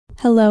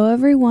Hello,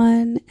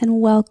 everyone,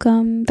 and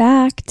welcome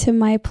back to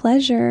My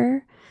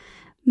Pleasure,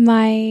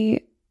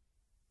 my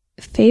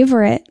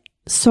favorite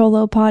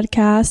solo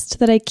podcast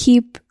that I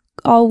keep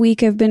all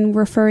week. I've been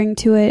referring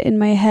to it in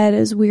my head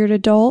as Weird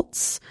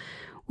Adults,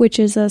 which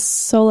is a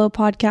solo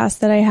podcast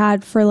that I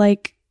had for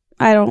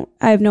I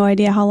have no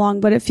idea how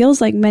long, but it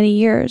feels like many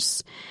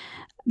years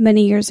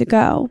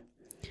ago.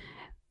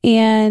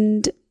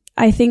 And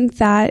I think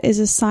that is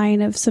a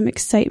sign of some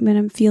excitement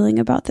I'm feeling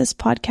about this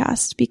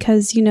podcast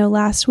because,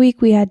 last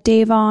week we had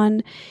Dave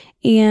on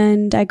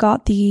and I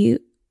got the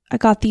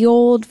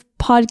old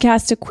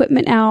podcast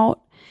equipment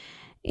out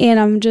and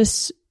I'm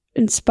just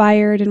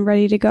inspired and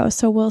ready to go.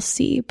 So we'll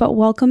see. But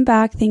welcome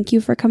back. Thank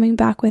you for coming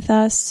back with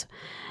us.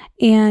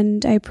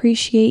 And I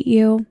appreciate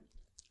you.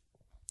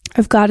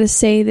 I've got to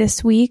say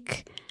this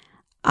week,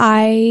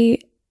 I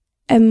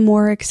am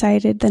more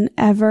excited than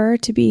ever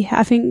to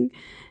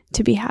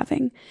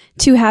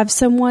have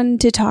someone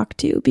to talk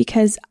to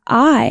because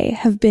I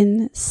have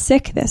been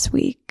sick this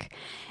week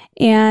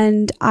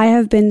and I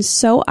have been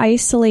so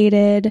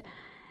isolated.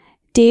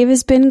 Dave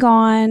has been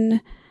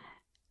gone.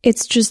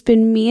 It's just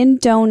been me and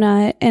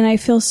Donut and I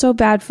feel so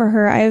bad for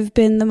her. I have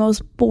been the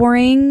most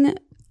boring,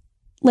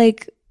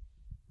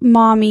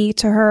 mommy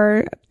to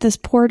her, this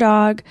poor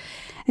dog,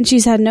 and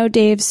she's had no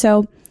Dave.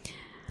 So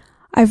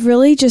I've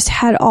really just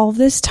had all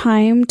this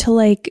time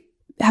to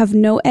have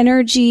no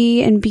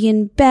energy and be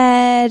in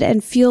bed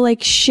and feel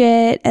like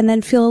shit and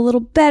then feel a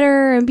little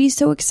better and be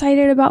so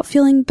excited about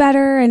feeling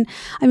better. And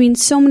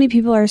so many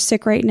people are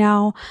sick right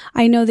now.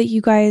 I know that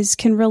you guys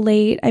can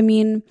relate.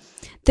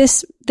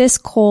 This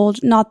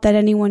cold, not that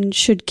anyone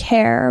should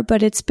care,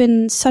 but it's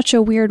been such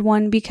a weird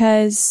one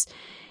because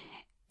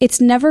it's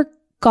never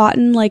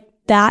gotten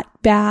that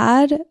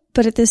bad,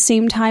 but at the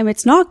same time,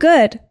 it's not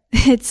good.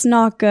 It's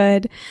not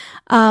good.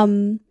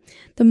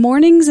 The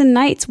mornings and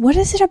nights, what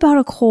is it about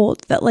a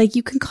cold that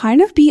you can kind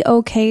of be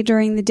okay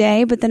during the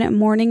day, but then at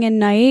morning and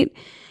night,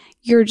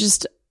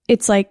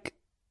 it's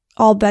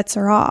all bets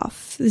are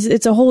off.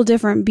 It's a whole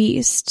different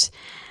beast.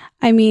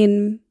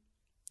 When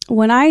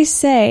I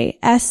say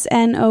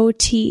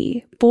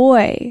SNOT,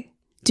 boy,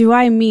 do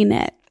I mean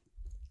it.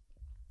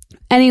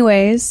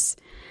 Anyways,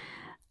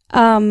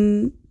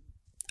 I've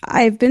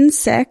been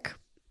sick.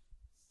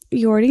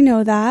 You already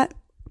know that.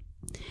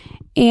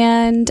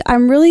 And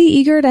I'm really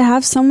eager to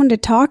have someone to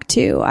talk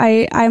to.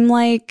 I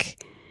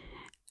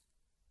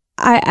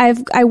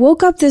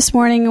woke up this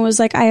morning and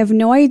was I have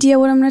no idea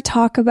what I'm going to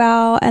talk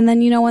about. And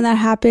then, when that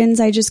happens,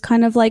 I just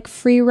kind of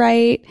free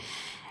write.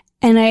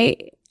 And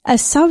a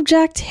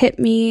subject hit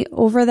me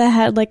over the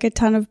head like a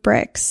ton of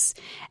bricks.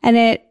 And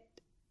it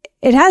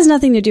has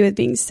nothing to do with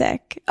being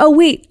sick. Oh,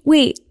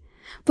 wait.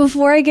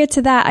 Before I get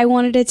to that, I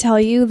wanted to tell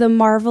you the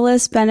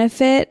marvelous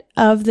benefit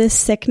of this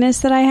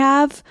sickness that I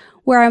have,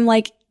 where I'm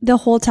the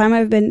whole time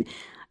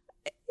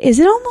is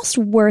it almost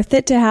worth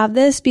it to have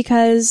this?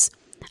 Because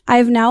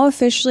I've now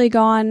officially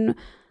gone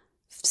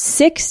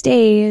 6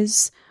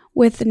 days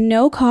with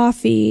no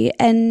coffee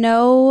and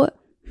no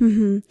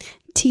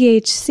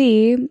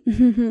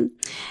THC.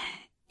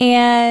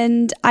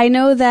 And I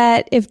know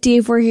that if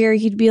Dave were here,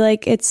 he'd be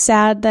it's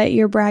sad that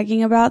you're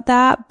bragging about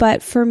that.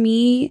 But for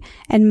me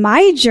and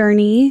my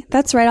journey,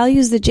 that's right, I'll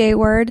use the J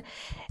word.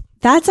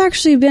 That's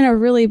actually been a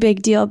really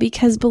big deal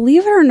because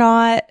believe it or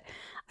not,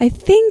 I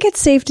think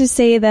it's safe to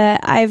say that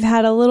I've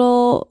had a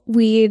little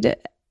weed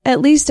at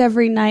least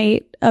every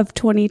night of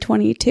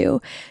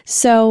 2022.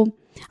 So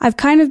I've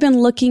kind of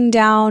been looking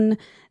down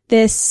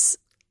this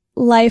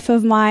life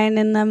of mine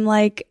and I'm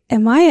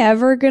am I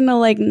ever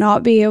gonna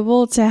not be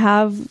able to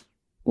have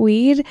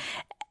weed?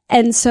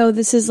 And so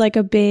this is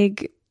a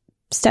big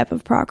step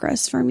of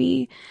progress for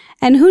me.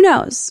 And who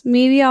knows,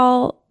 maybe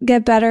I'll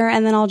get better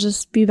and then I'll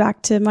just be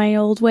back to my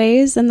old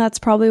ways and that's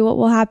probably what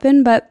will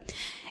happen. But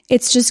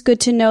it's just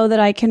good to know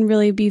that I can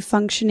really be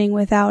functioning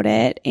without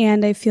it.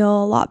 And I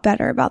feel a lot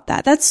better about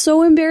that. That's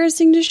so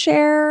embarrassing to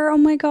share. Oh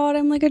my God,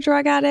 I'm a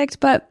drug addict,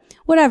 but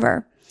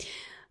whatever.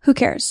 Who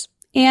cares?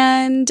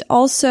 And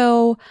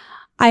also,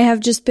 I have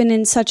just been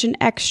in such an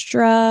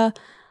extra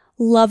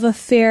love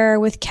affair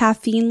with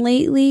caffeine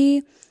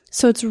lately.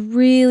 So it's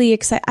really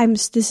exciting.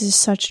 This is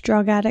such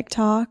drug addict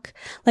talk.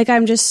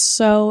 I'm just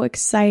so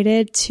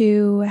excited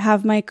to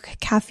have my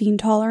caffeine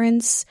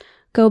tolerance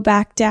go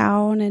back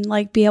down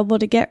and be able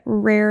to get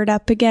reared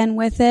up again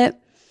with it.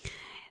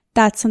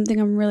 That's something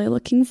I'm really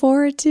looking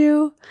forward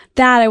to.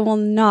 That I will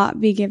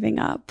not be giving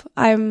up.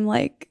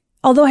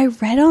 Although I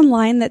read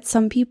online that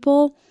some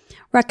people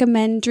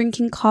recommend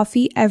drinking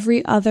coffee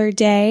every other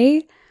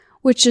day,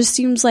 which just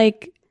seems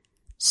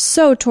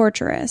so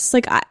torturous.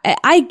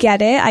 I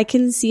get it. I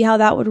can see how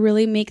that would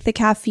really make the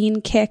caffeine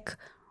kick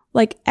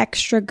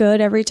extra good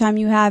every time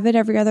you have it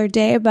every other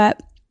day,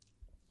 but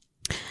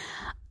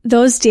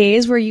those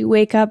days where you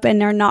wake up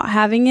and are not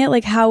having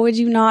it, how would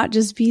you not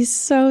just be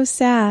so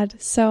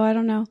sad? So I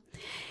don't know.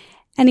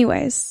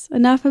 Anyways,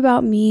 enough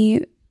about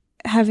me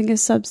having a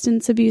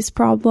substance abuse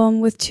problem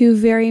with two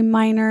very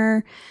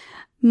minor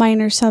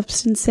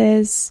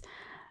substances.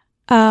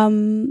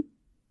 I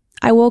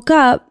woke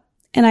up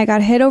and I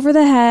got hit over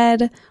the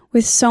head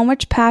with so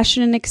much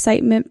passion and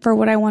excitement for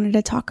what I wanted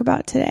to talk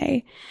about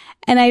today.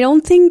 And I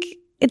don't think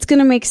it's going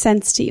to make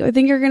sense to you. I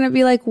think you're going to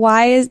be like,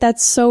 why is that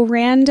so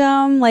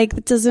random? Like,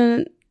 it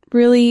doesn't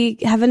really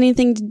have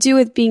anything to do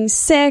with being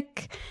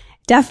sick.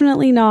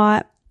 Definitely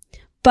not.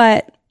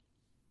 But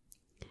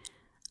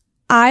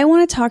I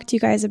want to talk to you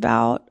guys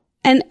about,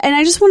 and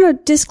I just want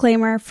a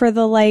disclaimer for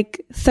the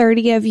like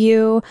 30 of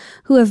you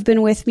who have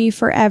been with me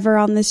forever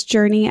on this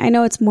journey. I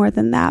know it's more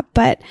than that,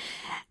 but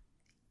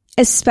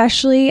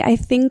especially I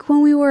think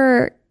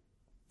when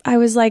I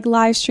was like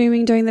live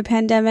streaming during the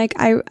pandemic,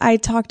 I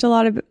talked a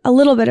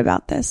little bit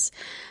about this.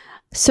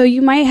 So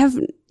you might have,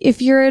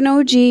 if you're an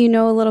OG, you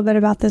know a little bit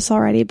about this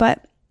already,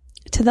 but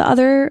to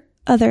the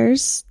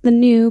others, the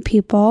new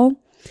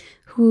people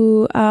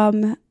who,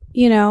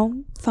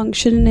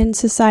 function in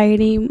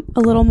society a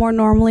little more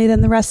normally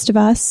than the rest of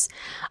us.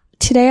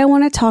 Today I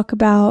want to talk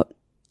about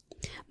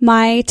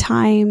my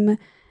time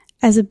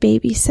as a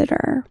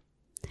babysitter,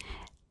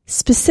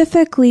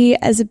 specifically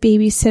as a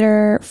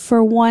babysitter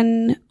for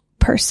one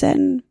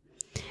person.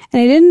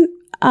 And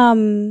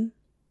I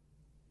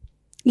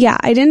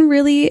didn't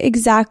really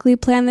exactly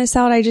plan this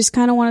out. I just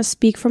kind of want to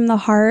speak from the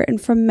heart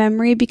and from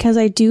memory because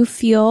I do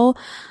feel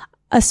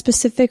a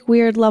specific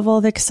weird level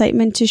of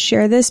excitement to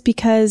share this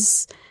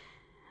because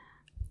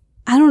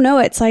I don't know.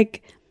 It's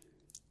like,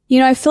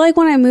 I feel like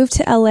when I moved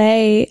to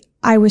LA,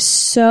 I was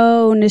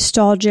so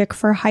nostalgic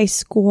for high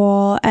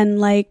school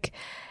and like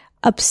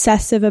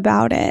obsessive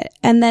about it.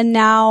 And then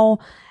now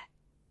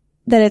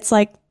that it's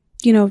like,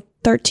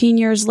 13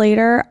 years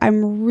later,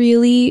 I'm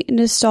really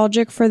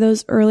nostalgic for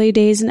those early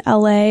days in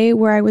LA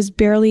where I was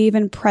barely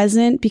even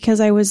present because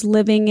I was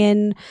living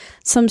in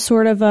some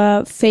sort of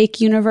a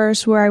fake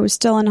universe where I was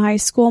still in high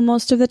school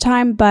most of the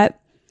time, but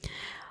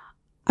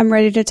I'm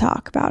ready to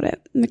talk about it.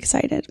 I'm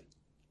excited.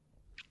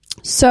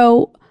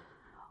 So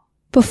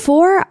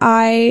before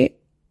I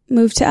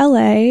moved to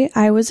LA,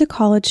 I was a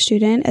college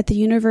student at the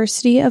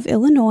University of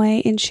Illinois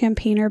in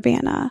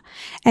Champaign-Urbana,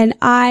 and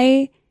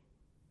I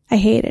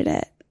hated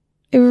it.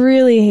 I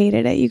really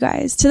hated it, you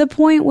guys, to the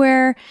point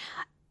where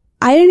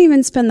I didn't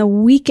even spend the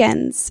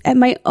weekends at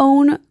my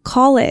own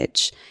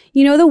college.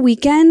 The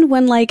weekend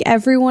when like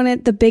everyone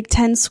at the Big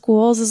Ten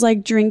schools is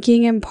like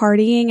drinking and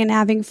partying and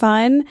having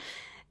fun.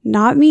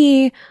 Not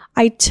me.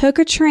 I took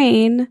a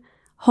train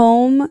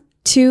home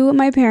to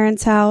my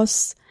parents'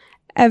 house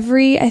I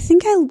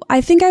think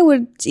I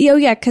would,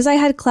 cause I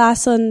had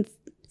class on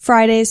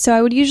Fridays. So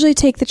I would usually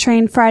take the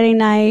train Friday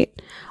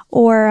night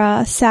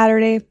or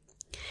Saturday.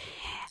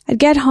 I'd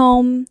get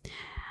home.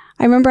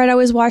 I remember I'd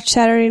always watch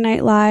Saturday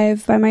Night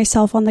Live by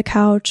myself on the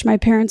couch. My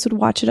parents would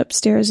watch it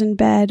upstairs in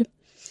bed.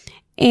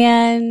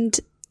 And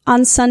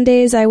on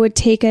Sundays, I would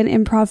take an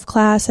improv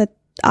class at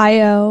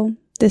IO.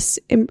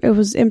 It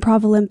was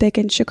Improv Olympic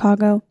in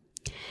Chicago.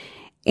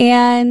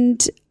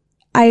 And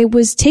I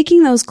was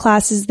taking those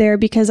classes there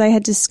because I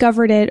had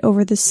discovered it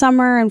over the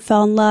summer and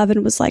fell in love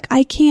and was like,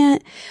 I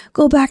can't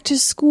go back to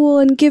school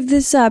and give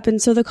this up.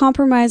 And so the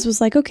compromise was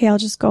like, okay, I'll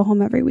just go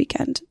home every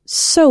weekend.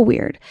 So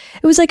weird.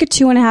 It was like a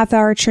 2.5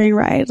 hour train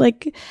ride.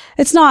 Like,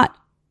 it's not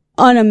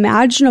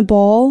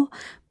unimaginable,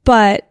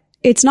 but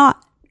it's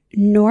not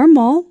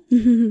normal.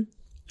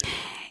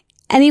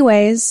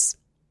 Anyways,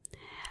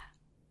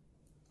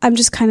 I'm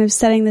just kind of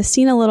setting the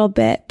scene a little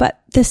bit,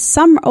 but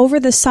over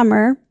the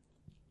summer,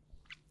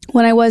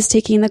 when I was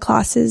taking the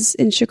classes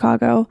in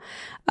Chicago,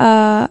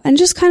 and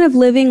just kind of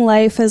living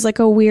life as like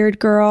a weird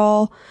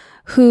girl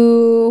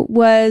who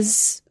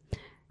was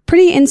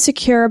pretty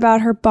insecure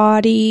about her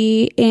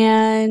body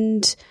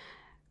and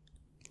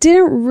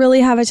didn't really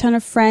have a ton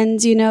of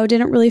friends,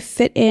 didn't really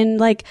fit in.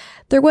 Like,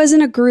 there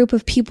wasn't a group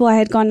of people I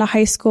had gone to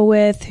high school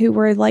with who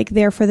were like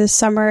there for the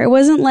summer. It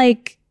wasn't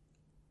like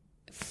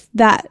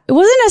that. It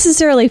wasn't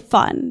necessarily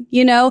fun,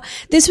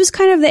 This was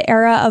kind of the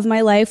era of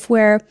my life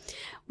where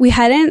we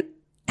hadn't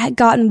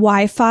gotten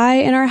Wi-Fi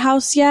in our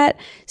house yet.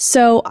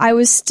 So I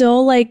was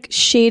still like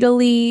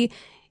shadily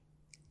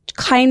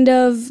kind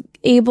of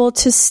able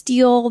to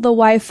steal the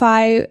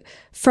Wi-Fi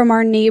from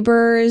our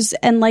neighbors,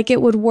 and like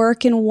it would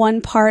work in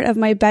one part of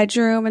my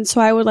bedroom. And so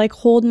I would like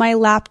hold my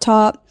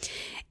laptop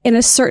in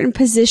a certain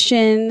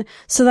position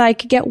so that I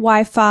could get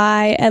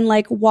Wi-Fi and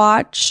like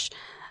watch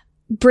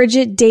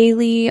Bridget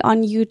Daly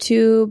on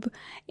YouTube.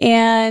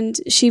 And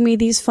she made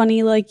these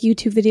funny like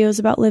YouTube videos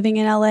about living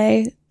in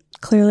LA.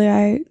 Clearly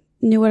I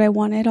knew what I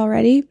wanted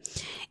already.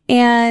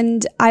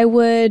 And I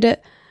would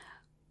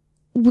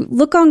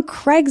look on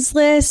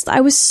Craigslist. I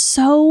was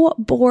so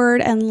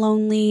bored and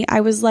lonely.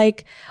 I was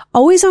like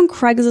always on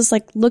Craigslist,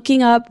 like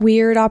looking up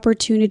weird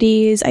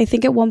opportunities. I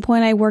think at one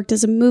point I worked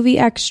as a movie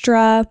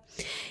extra.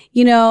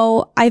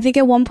 I think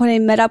at one point I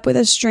met up with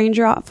a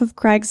stranger off of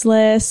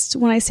Craigslist.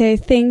 When I say I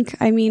think,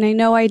 I mean, I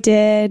know I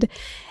did.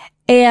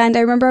 And I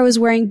remember I was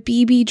wearing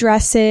BB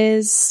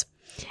dresses.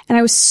 And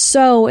I was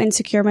so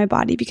insecure in my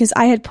body because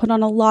I had put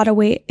on a lot of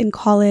weight in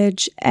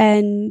college,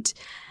 and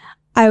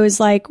I was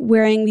like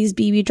wearing these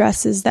BB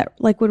dresses that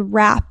like would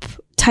wrap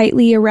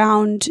tightly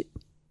around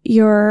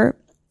your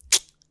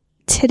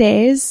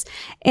titties,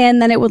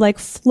 and then it would like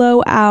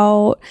flow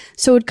out.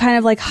 So it would kind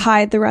of like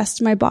hide the rest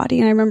of my body.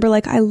 And I remember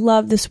like, I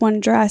love this one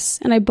dress,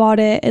 and I bought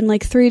it in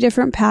like 3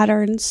 different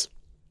patterns.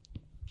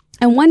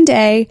 And one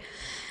day,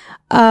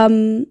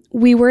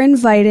 we were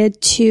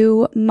invited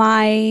to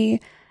my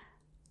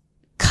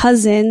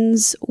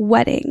cousin's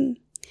wedding.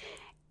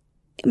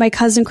 My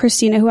cousin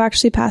Christina, who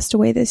actually passed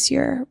away this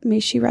year, may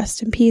she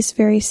rest in peace.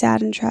 Very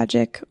sad and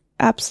tragic,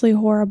 absolutely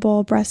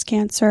horrible. Breast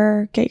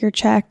cancer, get your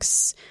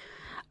checks.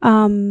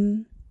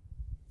 Everything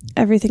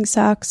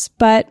sucks.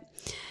 But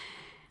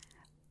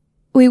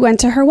we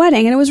went to her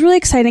wedding, and it was really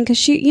exciting because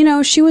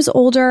she was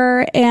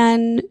older,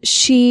 and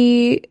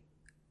she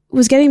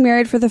was getting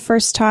married for the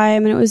first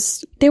time, and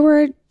they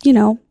were,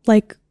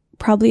 like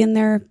probably in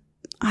their,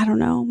 I don't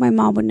know, my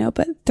mom would know,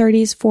 but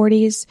 30s,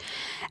 40s.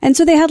 And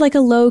so they had like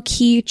a low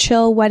key,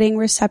 chill wedding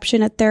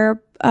reception at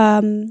their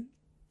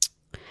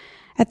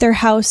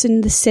house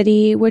in the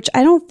city, which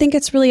I don't think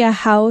it's really a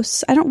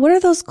house. What are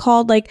those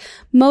called? Like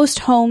most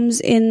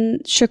homes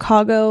in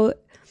Chicago,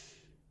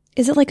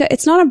 is it like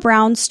it's not a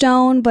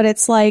brownstone, but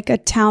it's like a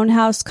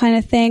townhouse kind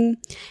of thing.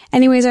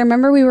 Anyways, I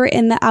remember we were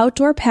in the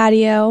outdoor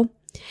patio,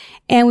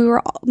 and we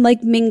were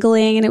like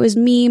mingling, and it was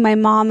me, my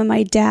mom, and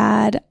my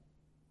dad.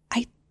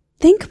 I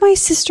think my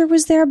sister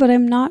was there, but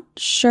I'm not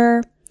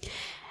sure.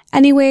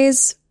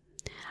 Anyways,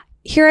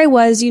 here I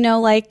was,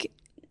 like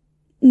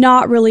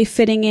not really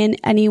fitting in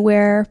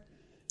anywhere.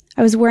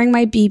 I was wearing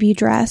my BB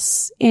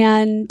dress,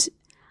 and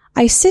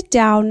I sit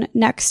down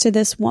next to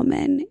this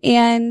woman,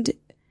 and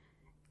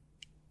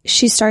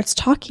she starts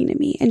talking to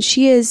me, and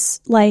she is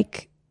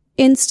like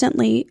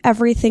instantly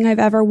everything I've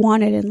ever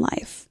wanted in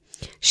life.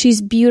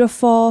 She's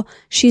beautiful.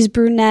 She's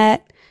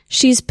brunette.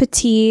 She's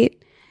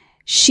petite.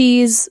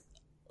 She's,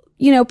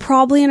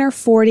 probably in her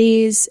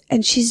 40s,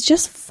 and she's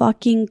just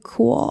fucking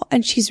cool.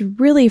 And she's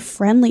really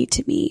friendly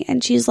to me.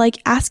 And she's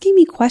like asking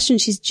me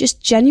questions. She's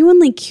just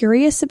genuinely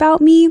curious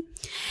about me.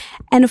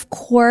 And of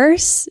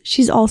course,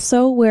 she's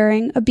also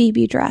wearing a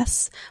BB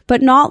dress,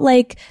 but not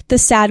like the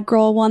sad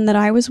girl one that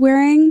I was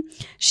wearing.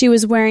 She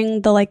was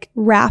wearing the like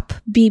wrap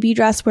BB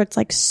dress where it's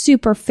like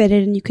super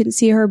fitted, and you can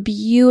see her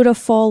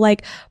beautiful,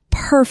 like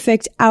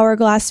perfect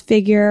hourglass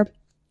figure.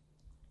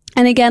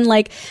 And again,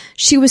 like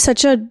she was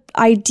such an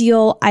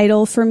ideal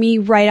idol for me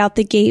right out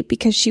the gate,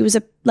 because she was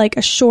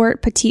a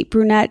short, petite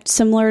brunette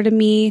similar to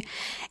me.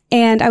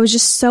 And I was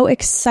just so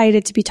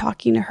excited to be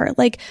talking to her.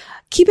 Like,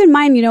 keep in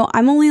mind,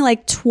 I'm only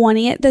like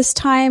 20 at this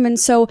time. And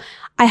so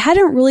I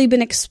hadn't really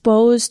been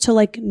exposed to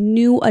like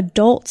new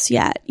adults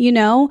yet.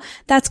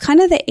 That's kind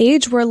of the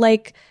age where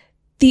like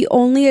the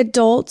only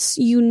adults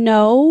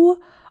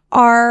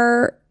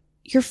are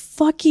your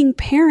fucking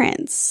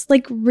parents.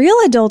 Like real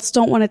adults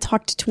don't want to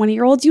talk to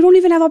 20-year-olds. You don't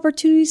even have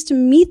opportunities to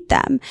meet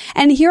them.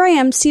 And here I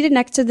am seated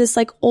next to this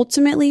like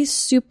ultimately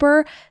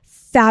super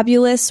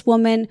fabulous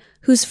woman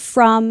who's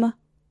from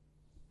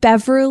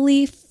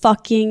Beverly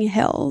fucking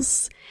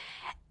Hills.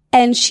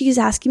 And she's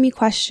asking me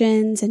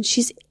questions, and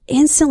she's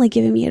instantly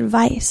giving me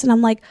advice. And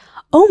I'm like,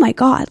 oh my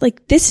God,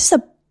 like this is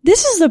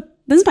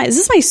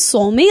my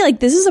soulmate. Like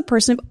this is a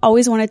person I've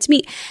always wanted to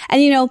meet.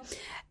 And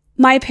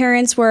my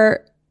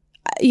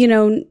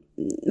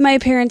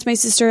parents, my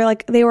sister,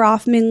 like they were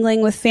off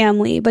mingling with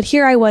family, but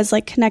here I was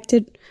like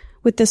connected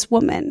with this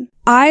woman.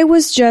 I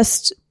was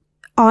just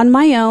on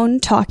my own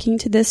talking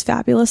to this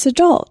fabulous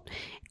adult.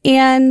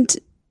 And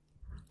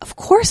of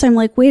course I'm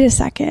like, wait a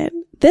second.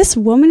 This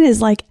woman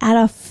is like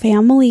at a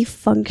family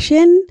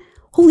function.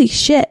 Holy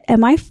shit.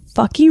 Am I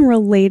fucking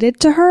related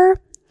to her?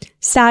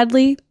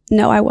 Sadly,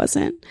 no, I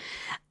wasn't.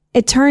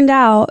 It turned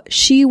out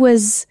she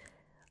was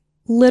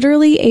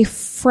literally a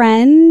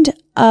friend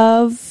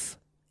of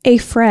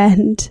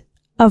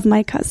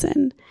my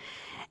cousin.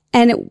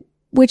 And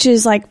which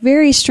is like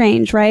very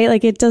strange, right?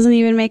 Like it doesn't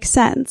even make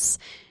sense.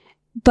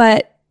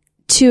 But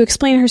to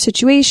explain her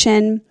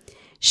situation,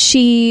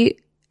 she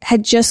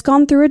had just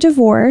gone through a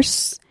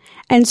divorce.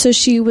 And so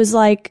she was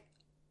like,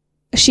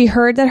 she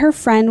heard that her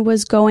friend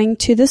was going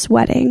to this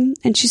wedding,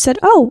 and she said,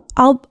 oh,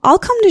 I'll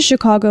come to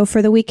Chicago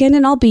for the weekend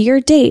and I'll be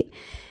your date.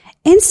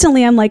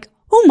 Instantly, I'm like,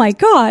 oh my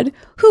God,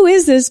 who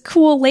is this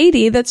cool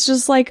lady that's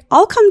just like,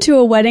 I'll come to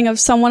a wedding of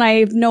someone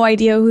I have no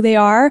idea who they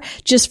are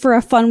just for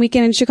a fun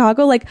weekend in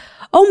Chicago. Like,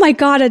 oh my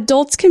God,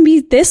 adults can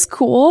be this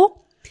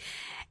cool.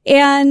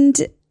 And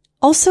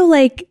also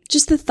like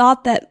just the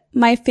thought that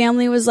my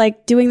family was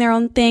like doing their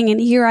own thing, and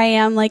here I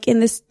am like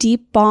in this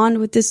deep bond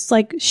with this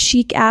like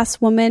chic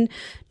ass woman.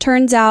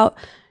 Turns out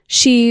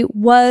she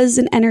was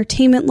an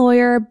entertainment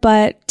lawyer,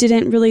 but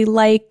didn't really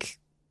like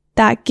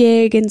that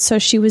gig. And so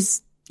she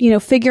was,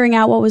 figuring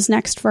out what was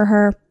next for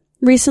her.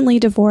 Recently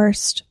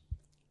divorced.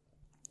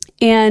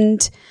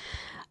 And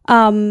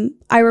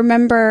I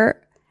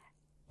remember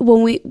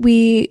when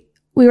we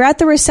were at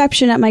the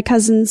reception at my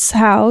cousin's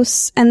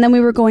house, and then we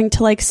were going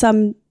to like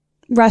some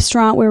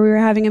restaurant where we were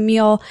having a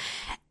meal,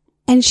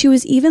 and she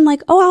was even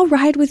like, oh, I'll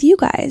ride with you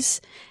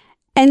guys.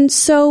 And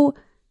so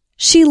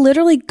she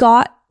literally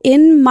got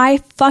in my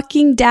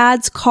fucking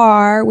dad's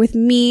car with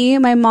me,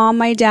 my mom,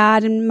 my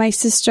dad, and my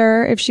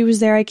sister, if she was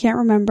there, I can't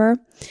remember.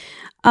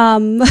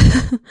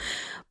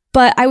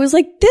 But I was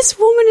like, this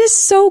woman is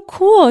so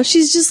cool.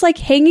 She's just like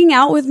hanging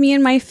out with me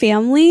and my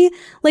family.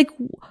 Like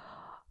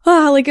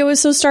it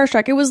was so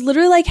starstruck. It was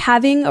literally like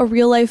having a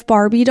real life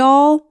Barbie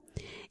doll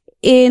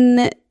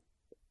in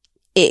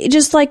it,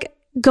 just like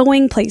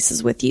going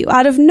places with you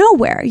out of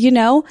nowhere, you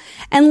know?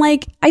 And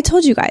like I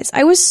told you guys,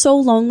 I was so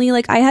lonely.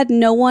 Like I had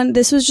no one.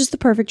 This was just the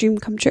perfect dream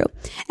come true.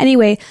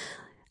 Anyway,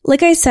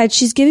 like I said,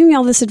 she's giving me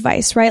all this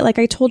advice, right? Like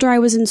I told her I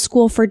was in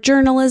school for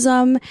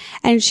journalism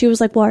and she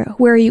was like, well,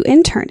 where are you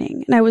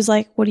interning? And I was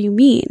like, what do you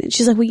mean? And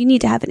she's like, well, you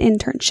need to have an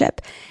internship.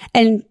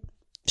 And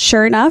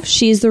sure enough,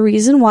 she's the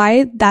reason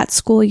why that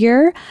school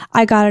year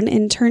I got an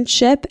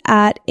internship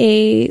at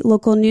a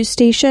local news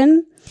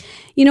station.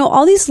 You know,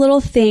 all these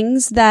little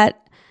things that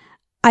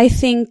I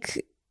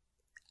think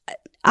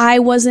I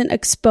wasn't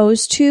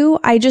exposed to.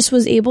 I just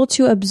was able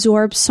to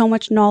absorb so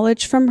much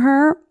knowledge from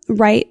her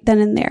right then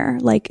and there,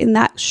 like in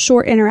that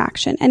short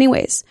interaction.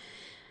 Anyways,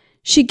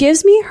 she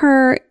gives me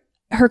her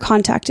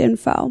contact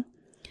info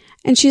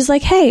and she's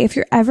like, hey, if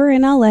you're ever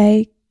in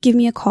LA, give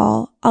me a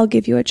call. I'll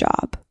give you a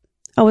job.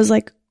 I was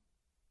like,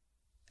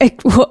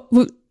 what?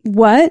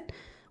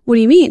 What do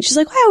you mean? She's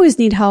like, well, I always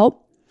need help.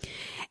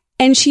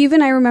 And she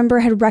even, I remember,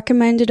 had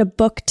recommended a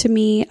book to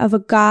me of a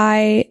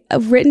guy,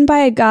 written by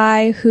a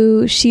guy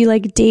who she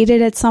like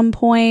dated at some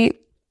point.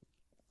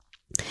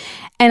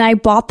 And I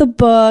bought the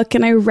book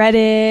and I read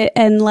it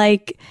and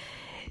like,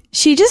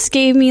 she just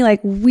gave me like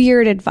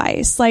weird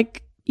advice.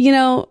 Like, you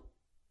know,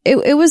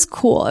 it was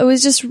cool. It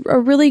was just a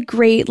really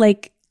great,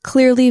 like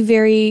clearly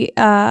very,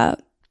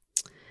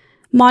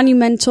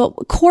 monumental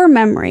core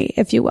memory,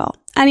 if you will.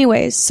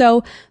 Anyways,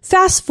 so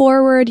fast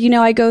forward, you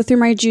know, I go through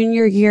my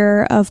junior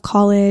year of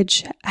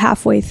college,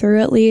 halfway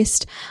through at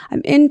least.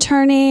 I'm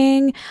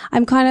interning.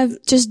 I'm kind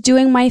of just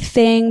doing my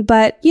thing,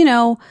 but you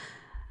know,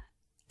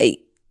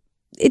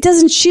 it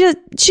doesn't, she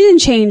didn't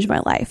change my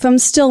life. I'm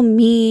still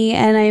me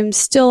and I'm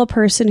still a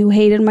person who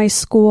hated my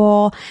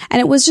school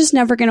and it was just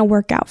never going to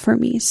work out for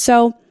me.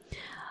 So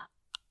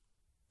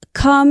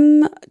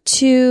cut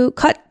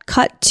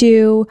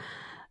to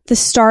the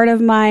start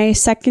of my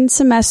second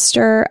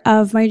semester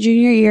of my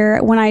junior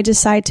year when I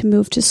decide to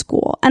move to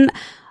school. And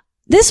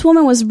this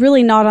woman was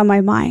really not on my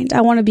mind.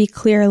 I want to be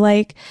clear.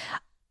 Like,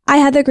 I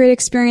had that great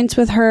experience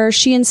with her.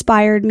 She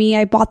inspired me.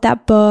 I bought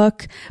that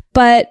book,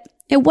 but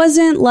it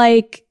wasn't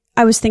like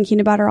I was thinking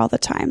about her all the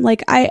time.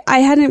 Like, I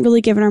hadn't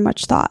really given her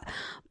much thought.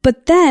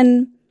 But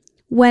then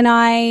when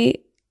I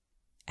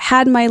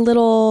had my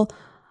little,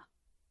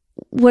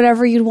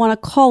 whatever you'd want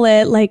to call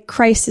it, like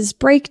crisis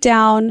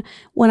breakdown,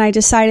 when I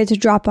decided to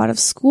drop out of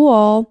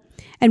school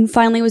and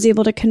finally was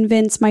able to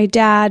convince my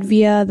dad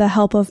via the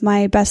help of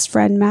my best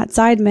friend, Matt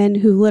Zeidman,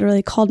 who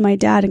literally called my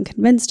dad and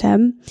convinced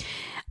him,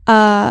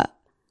 I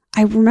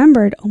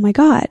remembered, oh my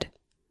God,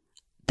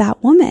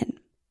 that woman.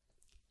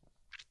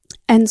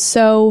 And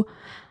so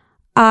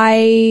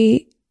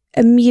I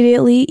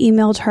immediately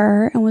emailed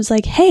her and was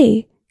like,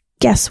 hey,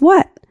 guess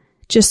what?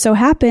 Just so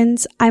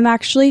happens I'm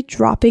actually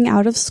dropping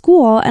out of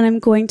school and I'm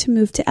going to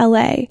move to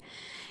LA.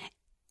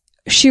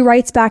 She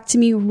writes back to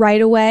me right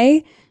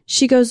away.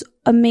 She goes,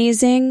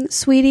 amazing,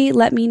 sweetie.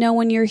 Let me know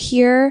when you're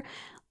here.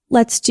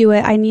 Let's do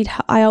it.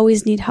 I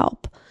always need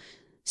help.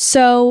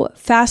 So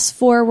fast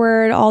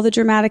forward all the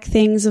dramatic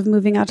things of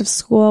moving out of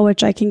school,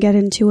 which I can get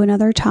into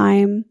another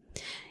time.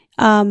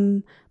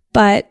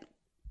 But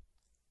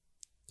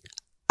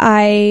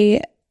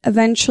I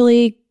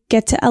eventually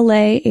get to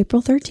LA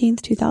April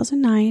 13th,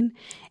 2009.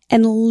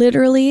 And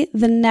literally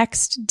the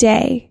next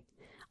day,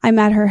 I'm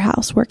at her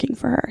house working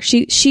for her.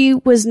 She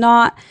was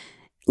not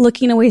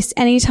looking to waste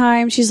any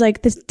time. She's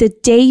like, the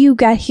day you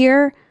get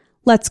here,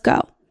 let's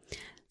go.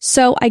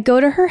 So I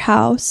go to her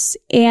house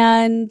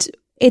and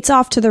it's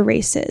off to the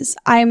races.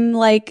 I'm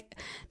like,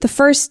 the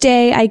first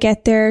day I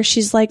get there,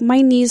 she's like,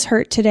 my knees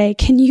hurt today.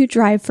 Can you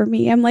drive for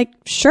me? I'm like,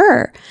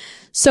 sure.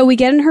 So we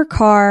get in her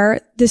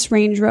car, this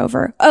Range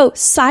Rover. Oh,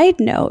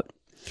 side note.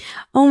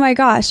 Oh my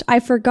gosh, I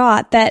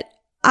forgot that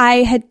I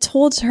had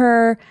told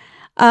her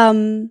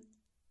the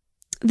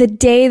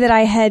day that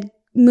I had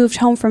moved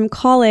home from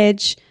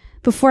college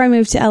before I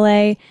moved to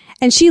LA,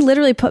 and she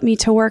literally put me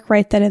to work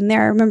right then and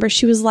there. I remember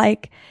she was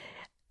like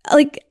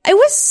I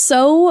was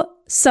so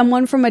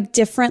someone from a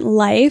different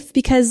life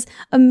because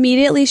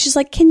immediately she's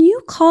like, can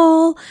you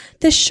call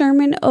the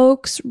Sherman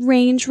Oaks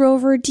Range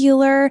Rover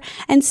dealer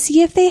and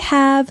see if they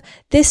have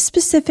this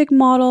specific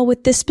model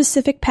with this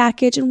specific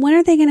package and when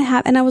are they going to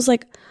have? And I was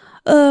like,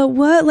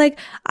 what? Like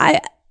I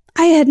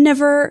didn't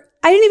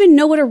even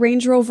know what a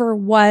Range Rover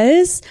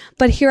was,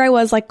 but here I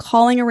was like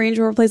calling a Range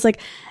Rover place.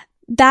 Like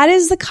that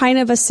is the kind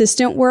of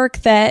assistant work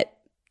that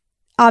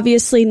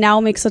obviously now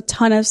makes a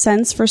ton of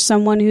sense for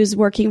someone who's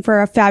working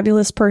for a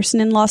fabulous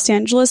person in Los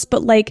Angeles,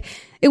 but like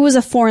it was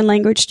a foreign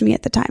language to me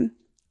at the time.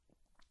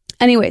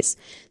 Anyways,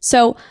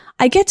 so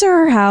I get to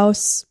her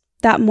house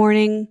that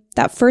morning,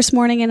 that first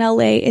morning in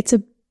LA. It's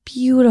a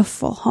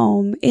beautiful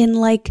home in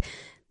like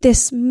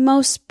this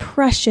most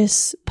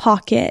precious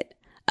pocket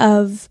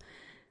of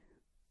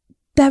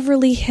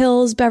Beverly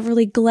Hills,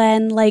 Beverly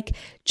Glen, like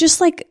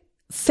just like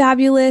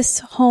fabulous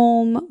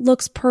home,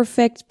 looks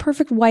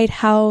perfect white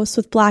house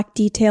with black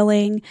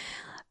detailing,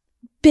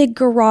 big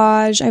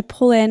garage. I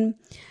pull in.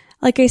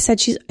 Like I said,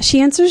 she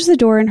answers the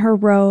door in her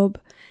robe.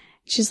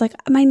 She's like,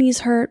 my knees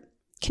hurt.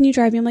 Can you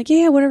drive me? I'm like,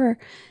 yeah, whatever.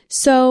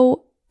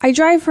 So I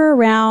drive her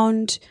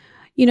around.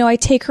 You know, I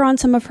take her on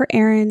some of her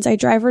errands. I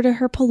drive her to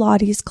her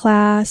Pilates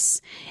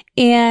class,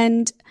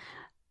 and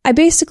I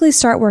basically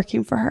start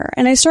working for her.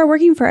 And I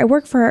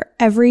work for her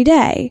every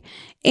day.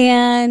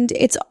 And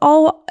it's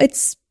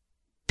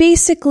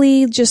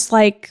basically just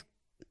like,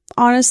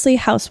 honestly,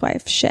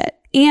 housewife shit.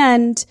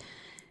 And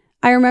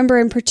I remember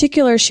in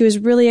particular, she was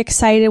really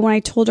excited when I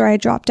told her I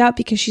dropped out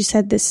because she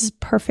said, this is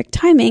perfect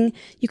timing.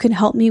 You can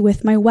help me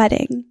with my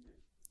wedding.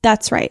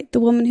 That's right. The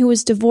woman who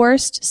was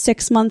divorced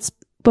 6 months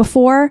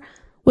before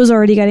was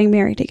already getting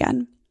married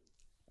again.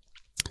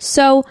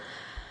 So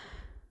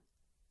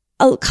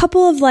a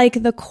couple of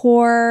like the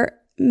core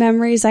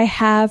memories I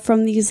have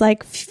from these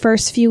like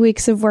first few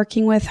weeks of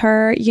working with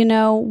her, you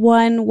know,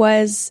 one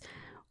was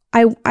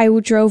I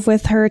drove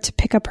with her to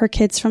pick up her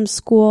kids from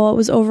school. It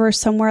was over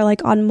somewhere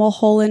like on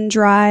Mulholland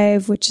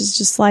Drive, which is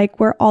just like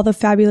where all the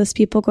fabulous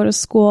people go to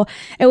school.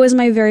 It was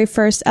my very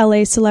first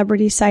LA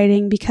celebrity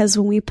sighting because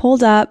when we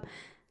pulled up,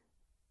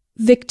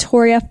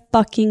 Victoria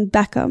fucking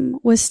Beckham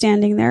was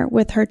standing there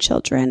with her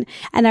children.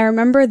 And I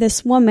remember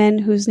this woman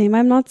whose name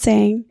I'm not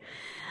saying,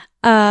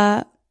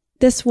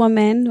 this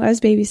woman who I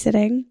was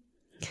babysitting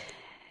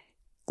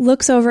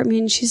looks over at me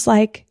and she's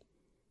like,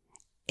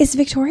 is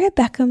Victoria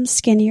Beckham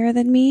skinnier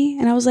than me?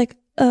 And I was like,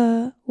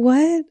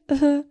 what?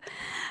 And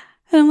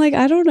I'm like,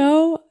 I don't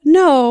know.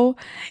 No.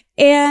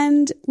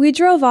 And we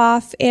drove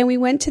off and we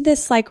went to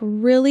this like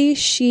really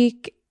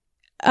chic,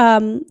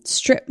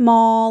 strip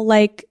mall.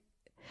 Like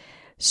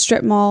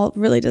strip mall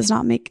really does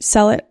not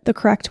sell it the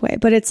correct way,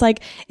 but it's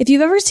like, if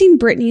you've ever seen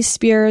Britney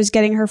Spears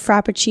getting her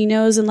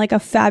frappuccinos in like a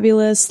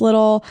fabulous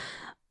little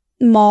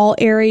mall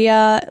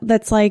area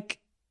that's like,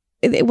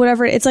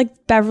 whatever, it's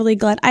like Beverly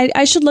Glen.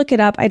 I should look it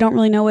up. I don't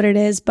really know what it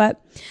is,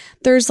 but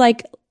there's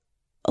like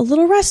a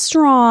little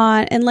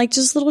restaurant and like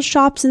just little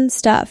shops and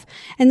stuff.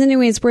 And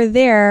anyways, we're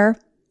there.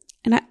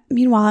 And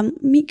meanwhile,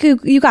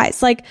 you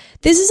guys, like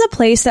this is a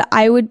place that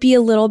I would be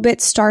a little bit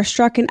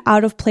starstruck and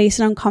out of place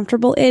and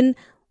uncomfortable in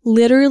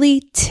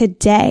literally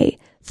today.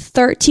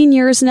 13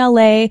 years in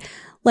LA,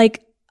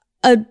 like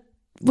a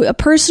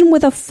person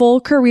with a full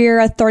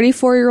career, a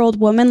 34-year-old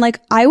woman,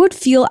 like I would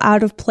feel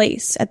out of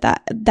place at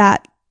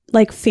that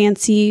like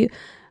fancy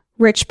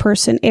rich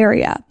person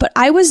area. But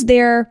I was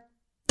there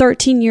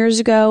 13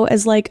 years ago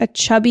as like a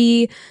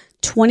chubby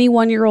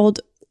 21-year-old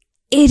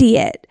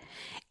idiot.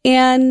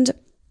 And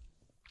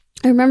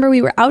I remember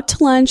we were out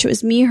to lunch. It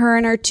was me, her,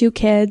 and our 2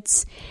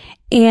 kids.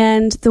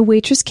 And the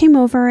waitress came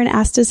over and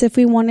asked us if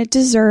we wanted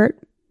dessert.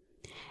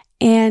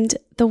 And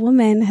the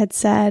woman had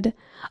said,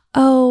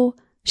 oh,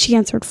 she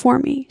answered for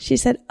me. She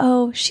said,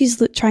 oh,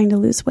 she's trying to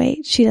lose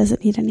weight. She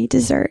doesn't need any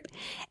dessert.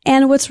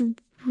 And what's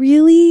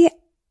really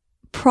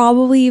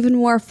probably even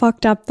more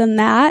fucked up than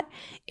that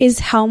is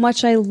how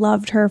much I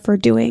loved her for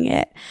doing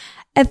it.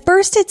 At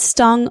first it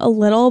stung a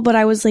little, but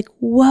I was like,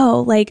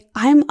 whoa, like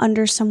I'm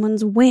under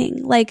someone's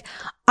wing. Like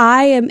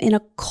I am in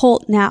a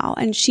cult now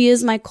and she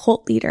is my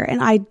cult leader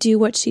and I do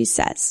what she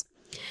says.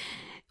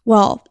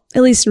 Well,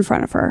 at least in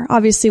front of her.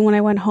 Obviously when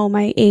I went home,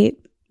 I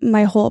ate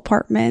my whole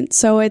apartment.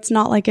 So it's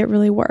not like it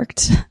really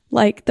worked.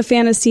 Like the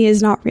fantasy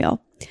is not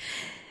real.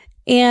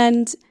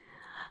 And,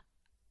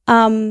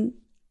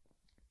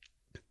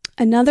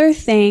 another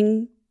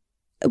thing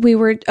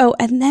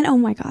and then, oh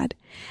my God,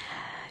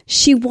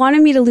 she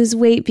wanted me to lose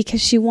weight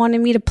because she wanted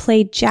me to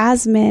play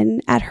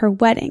Jasmine at her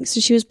wedding. So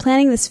she was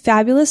planning this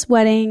fabulous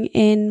wedding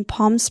in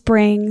Palm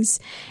Springs.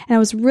 And I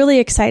was really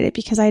excited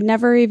because I'd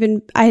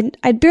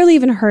barely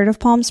even heard of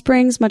Palm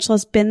Springs, much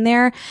less been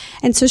there.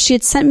 And so she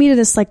had sent me to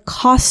this like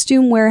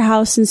costume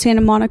warehouse in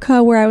Santa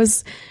Monica where I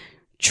was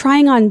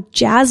trying on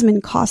Jasmine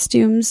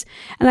costumes.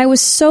 And I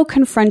was so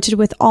confronted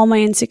with all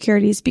my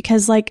insecurities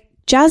because like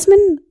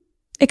Jasmine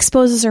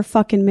exposes her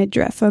fucking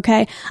midriff,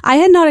 okay? I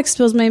had not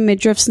exposed my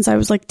midriff since I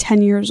was like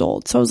 10 years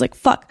old. So I was like,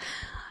 fuck,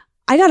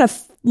 I gotta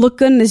look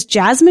good in this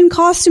Jasmine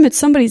costume at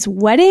somebody's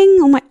wedding?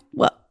 Oh my,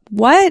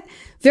 what?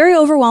 Very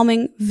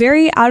overwhelming,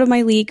 very out of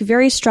my league,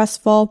 very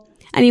stressful.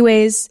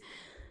 Anyways,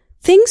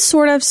 things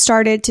sort of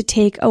started to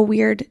take a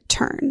weird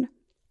turn.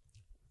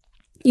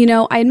 You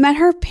know, I had met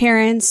her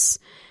parents.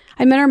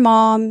 I met her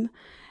mom.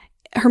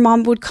 Her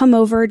mom would come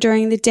over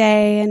during the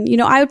day and, you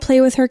know, I would play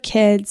with her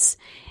kids.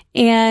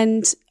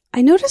 And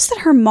I noticed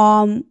that her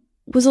mom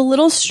was a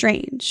little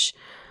strange.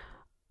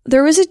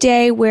 There was a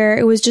day where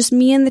it was just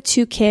me and the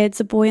 2 kids,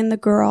 the boy and the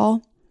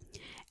girl,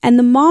 and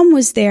the mom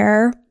was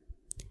there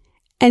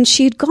and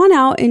she had gone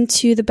out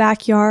into the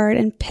backyard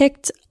and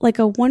picked like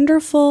a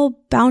wonderful,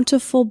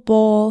 bountiful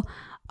bowl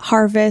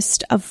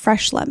harvest of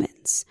fresh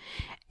lemons.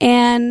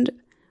 And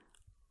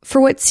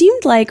for what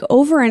seemed like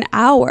over an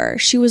hour,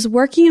 she was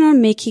working on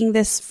making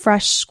this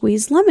fresh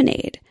squeezed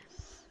lemonade.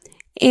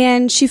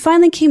 And she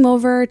finally came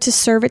over to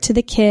serve it to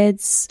the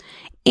kids.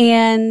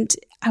 And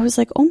I was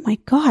like, oh my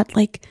God,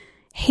 like,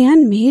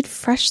 handmade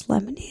fresh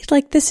lemonade.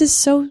 Like, this is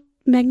so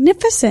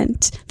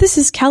magnificent. This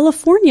is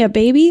California,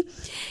 baby.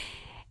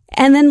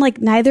 And then like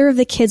neither of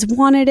the kids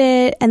wanted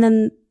it. And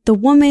then the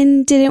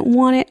woman didn't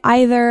want it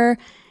either.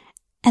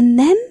 And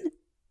then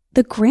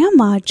the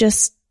grandma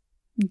just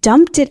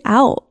dumped it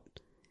out.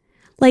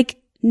 Like,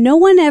 no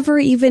one ever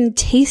even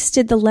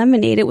tasted the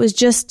lemonade. It was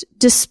just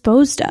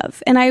disposed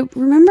of. And I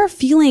remember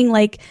feeling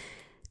like,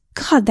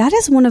 God, that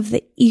is one of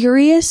the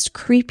eeriest,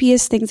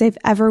 creepiest things I've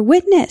ever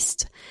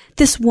witnessed.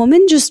 This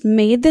woman just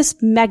made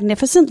this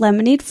magnificent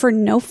lemonade for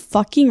no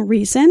fucking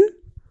reason.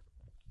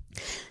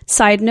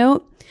 Side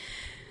note,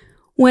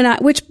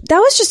 which that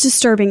was just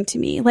disturbing to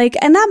me. Like,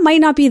 and that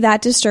might not be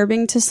that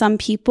disturbing to some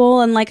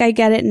people. And like, I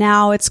get it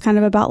now. It's kind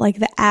of about like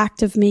the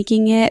act of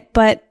making it,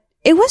 but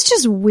it was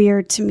just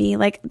weird to me.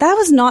 Like, that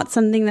was not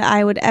something that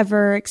I would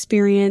ever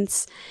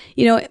experience.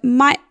 You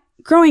know,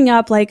 growing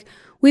up, like,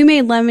 we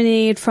made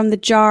lemonade from the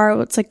jar.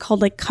 It's like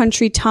called like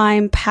Country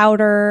Time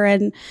powder.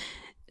 And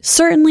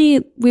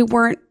certainly we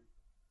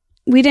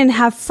didn't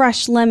have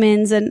fresh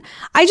lemons. And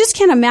I just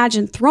can't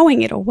imagine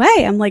throwing it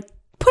away. I'm like,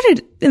 put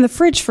it in the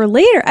fridge for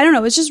later. I don't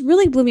know. It just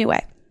really blew me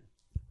away.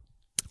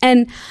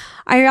 And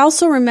I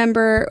also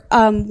remember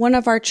one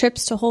of our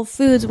trips to Whole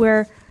Foods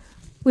where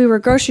we were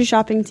grocery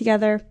shopping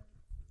together.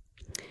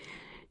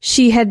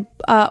 She had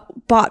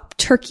bought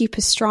turkey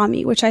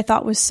pastrami, which I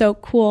thought was so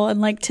cool. And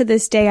like to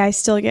this day, I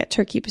still get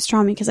turkey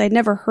pastrami because I'd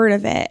never heard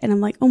of it. And I'm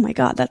like, oh my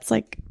God, that's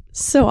like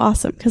so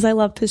awesome because I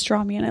love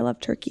pastrami and I love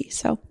turkey.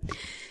 So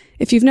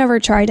if you've never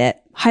tried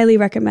it, highly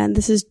recommend.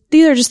 These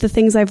are just the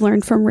things I've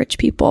learned from rich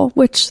people,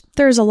 which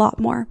there's a lot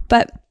more.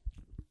 But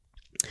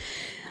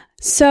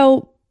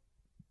so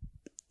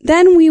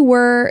then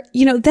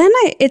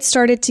it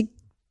started to,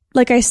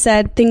 like I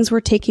said, things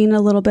were taking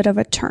a little bit of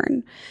a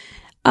turn.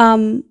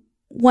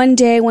 One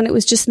day when it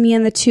was just me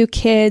and the two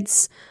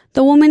kids,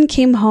 the woman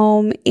came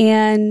home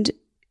and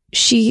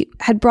she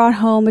had brought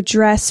home a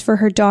dress for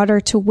her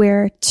daughter to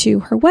wear to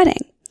her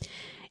wedding.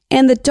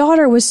 And the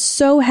daughter was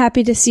so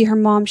happy to see her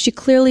mom. She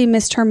clearly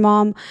missed her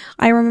mom.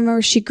 I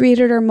remember she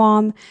greeted her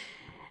mom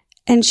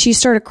and she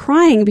started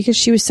crying because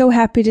she was so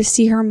happy to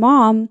see her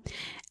mom.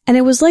 And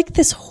it was like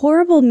this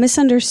horrible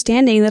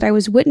misunderstanding that I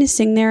was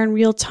witnessing there in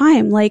real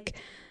time. Like,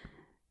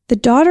 the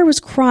daughter was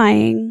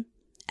crying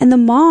and the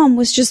mom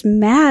was just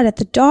mad at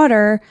the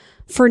daughter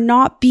for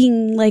not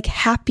being like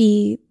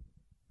happy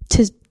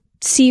to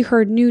see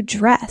her new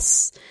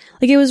dress.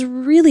 Like, it was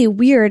really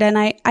weird. And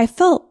I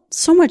felt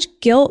so much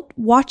guilt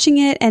watching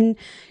it and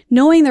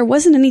knowing there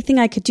wasn't anything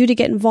I could do to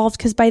get involved.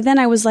 Cause by then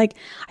I was like,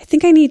 I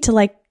think I need to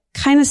like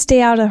kind of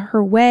stay out of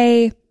her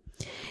way.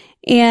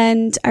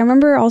 And I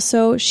remember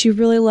also she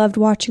really loved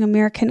watching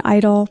American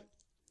Idol.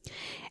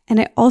 And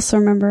I also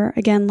remember,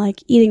 again,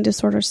 like eating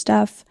disorder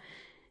stuff.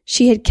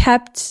 She had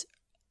kept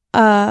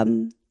a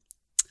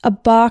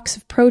box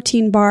of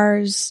protein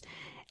bars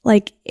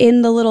like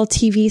in the little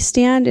TV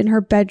stand in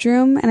her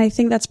bedroom. And I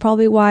think that's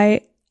probably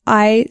why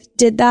I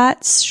did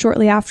that.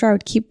 Shortly after, I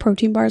would keep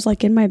protein bars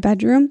like in my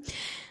bedroom.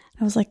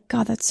 I was like,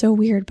 God, that's so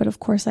weird. But of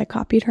course I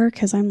copied her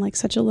because I'm like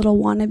such a little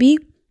wannabe.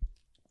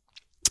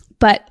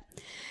 But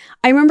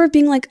I remember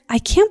being like, I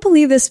can't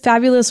believe this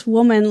fabulous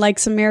woman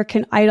likes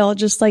American Idol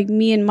just like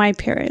me and my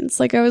parents.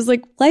 Like, I was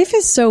like, life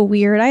is so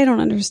weird. I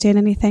don't understand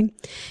anything.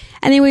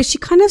 Anyway, she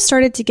kind of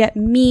started to get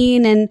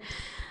mean and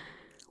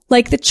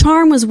like the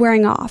charm was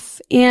wearing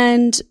off.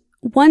 And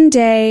one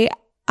day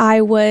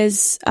I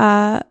was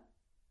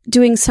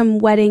doing some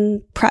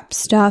wedding prep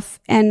stuff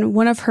and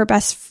one of her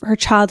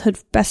childhood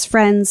best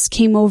friends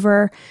came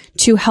over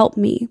to help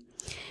me.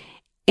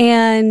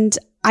 And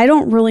I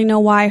don't really know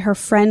why her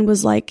friend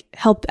was like,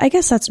 help. I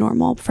guess that's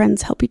normal.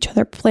 Friends help each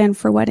other plan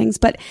for weddings,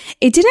 but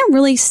it didn't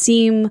really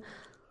seem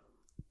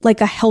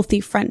like a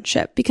healthy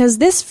friendship because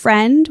this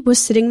friend was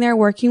sitting there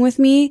working with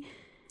me.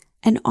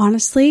 And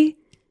honestly,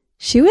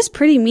 she was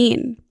pretty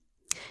mean.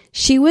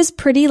 She was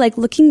pretty, like,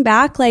 looking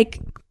back, like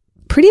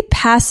pretty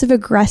passive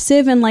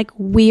aggressive and like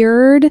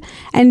weird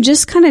and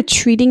just kind of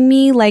treating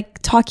me like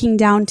talking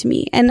down to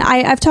me. And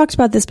I've talked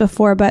about this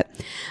before, but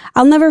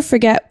I'll never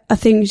forget a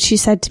thing she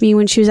said to me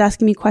when she was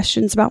asking me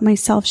questions about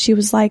myself. She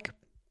was like,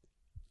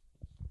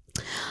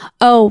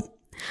 oh,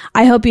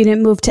 I hope you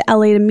didn't move to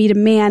LA to meet a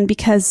man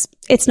because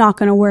it's not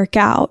going to work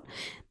out.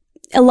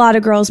 A lot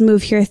of girls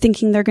move here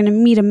thinking they're going to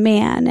meet a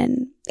man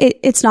and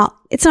it's not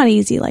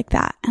easy like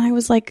that. And I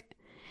was like,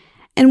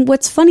 and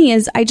what's funny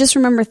is I just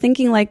remember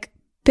thinking like,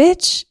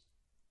 bitch,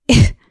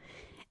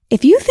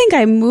 if you think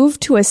I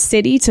moved to a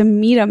city to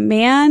meet a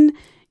man,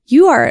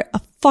 you are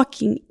a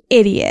fucking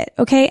idiot.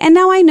 Okay. And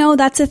now I know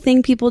that's a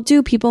thing people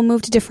do. People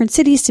move to different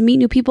cities to meet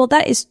new people.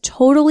 That is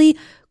totally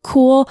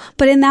cool.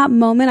 But in that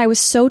moment, I was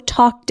so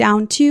talked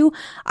down to,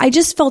 I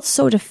just felt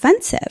so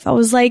defensive. I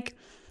was like,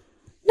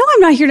 no,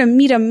 I'm not here to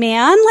meet a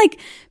man. Like,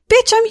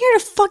 bitch, I'm here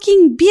to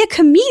fucking be a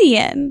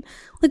comedian.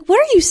 Like, what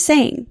are you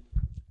saying?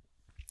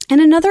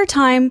 And another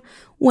time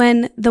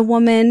when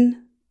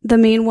the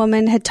main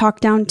woman had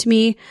talked down to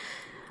me,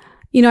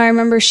 you know, I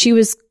remember she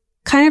was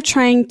kind of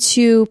trying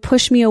to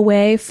push me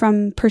away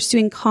from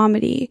pursuing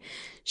comedy.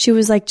 she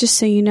was like, just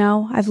so you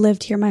know, I've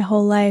lived here my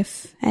whole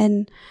life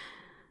and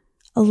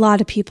a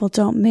lot of people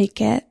don't make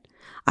it.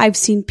 I've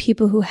seen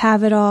people who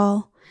have it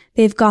all.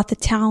 They've got the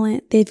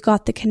talent, they've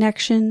got the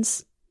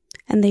connections,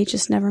 and they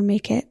just never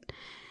make it.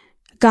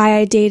 A guy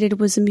I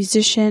dated was a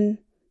musician,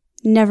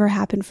 never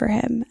happened for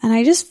him. And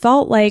I just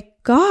felt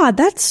like, God,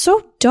 that's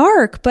so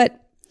dark, but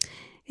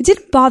it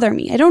didn't bother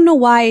me. I don't know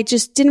why. It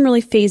just didn't really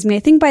faze me. I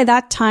think by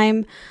that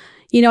time,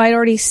 I'd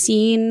already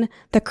seen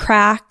the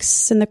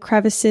cracks and the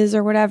crevices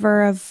or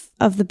whatever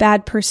of the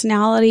bad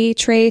personality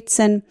traits.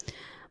 And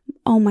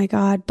oh my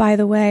God, by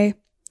the way,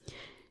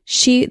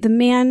 the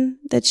man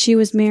that she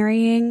was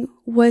marrying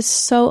was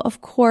so,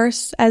 of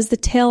course, as the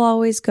tale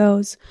always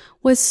goes,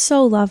 was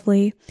so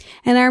lovely.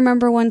 And I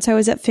remember once I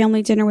was at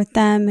family dinner with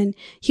them and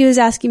he was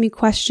asking me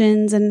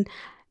questions and,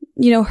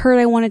 heard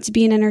I wanted to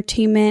be in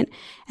entertainment.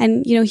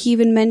 And, he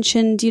even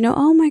mentioned,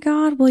 oh my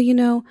God,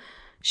 well,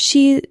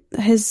 she,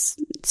 his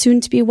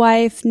soon-to-be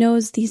wife,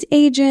 knows these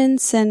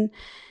agents. And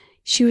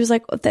she was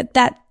like,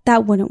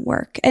 that wouldn't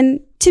work. And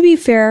to be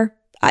fair,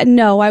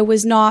 no, I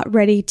was not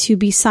ready to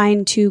be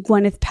signed to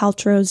Gwyneth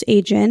Paltrow's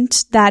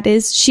agent.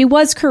 She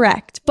was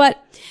correct,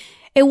 but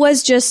it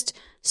was just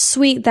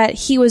sweet that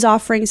he was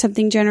offering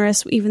something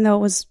generous, even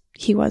though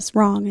he was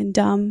wrong and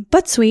dumb,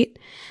 but sweet.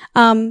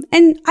 And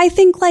I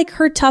think like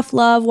her tough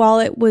love, while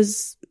it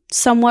was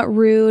somewhat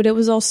rude, it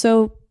was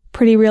also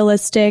pretty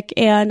realistic,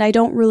 and I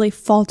don't really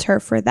fault her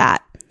for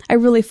that. I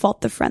really fault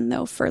the friend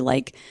though for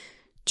like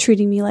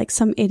treating me like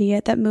some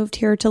idiot that moved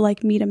here to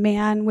like meet a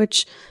man,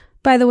 which,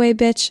 by the way,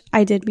 bitch,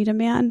 I did meet a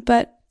man,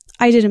 but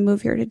I didn't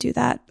move here to do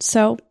that.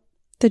 So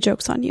the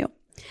joke's on you.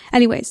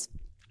 Anyways,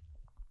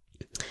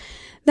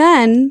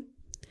 then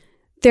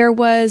there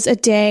was a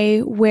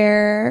day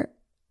where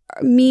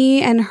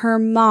me and her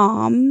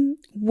mom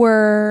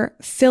were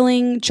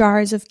filling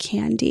jars of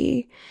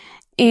candy.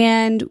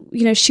 And,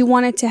 she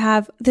wanted to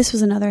have, this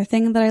was another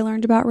thing that I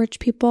learned about rich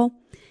people.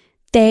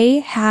 They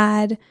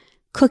had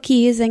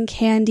cookies and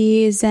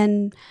candies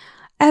and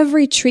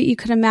every treat you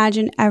could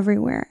imagine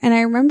everywhere. And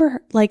I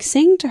remember like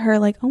saying to her,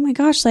 like, oh my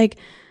gosh, like,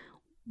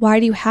 why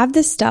do you have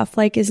this stuff?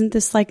 Like, isn't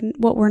this like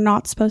what we're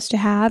not supposed to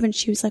have? And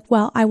she was like,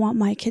 well, I want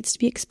my kids to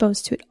be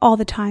exposed to it all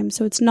the time.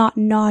 So it's not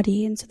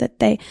naughty. And so that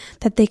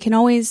they can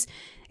always,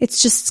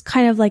 it's just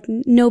kind of like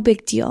no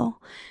big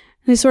deal.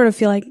 And I sort of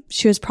feel like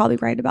she was probably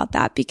right about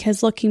that,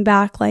 because looking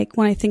back, like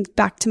when I think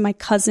back to my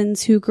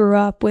cousins who grew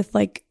up with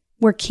like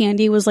where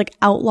candy was like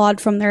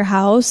outlawed from their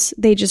house,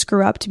 they just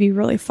grew up to be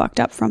really fucked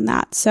up from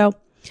that. So,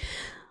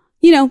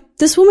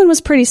 this woman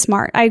was pretty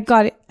smart.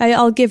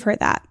 I'll give her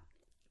that.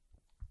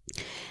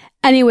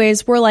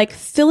 Anyways, we're like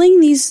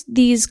filling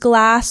these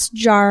glass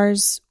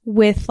jars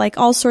with like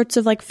all sorts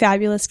of like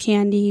fabulous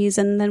candies,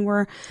 and then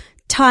we're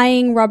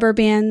tying rubber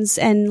bands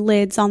and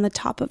lids on the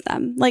top of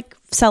them, like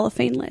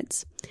cellophane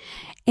lids.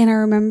 And I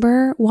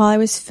remember while I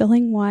was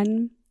filling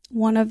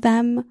one of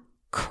them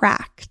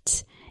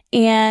cracked.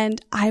 And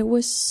I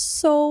was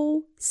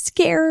so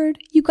scared.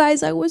 You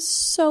guys, I was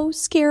so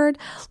scared.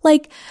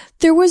 Like,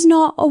 there was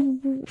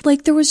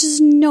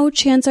just no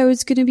chance I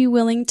was going to be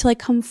willing to like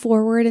come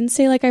forward and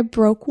say like I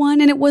broke one.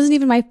 And it wasn't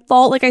even my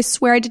fault. Like, I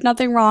swear I did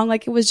nothing wrong.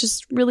 Like, it was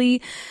just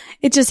really,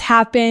 it just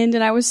happened.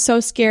 And I was so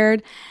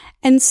scared.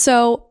 And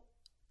so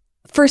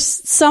for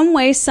some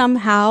way,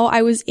 somehow,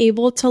 I was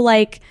able to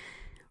like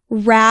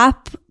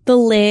wrap the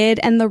lid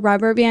and the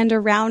rubber band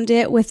around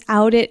it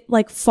without it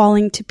like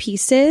falling to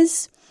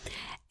pieces.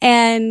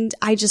 And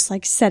I just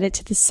like set it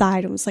to the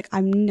side and was like,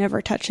 I'm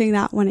never touching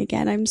that one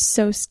again. I'm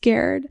so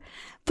scared.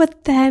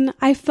 But then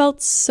I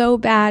felt so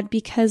bad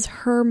because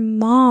her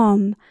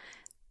mom,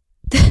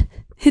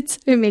 it's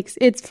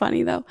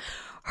funny though.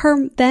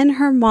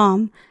 Her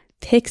mom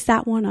picks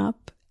that one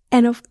up,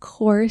 and of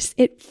course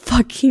it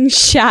fucking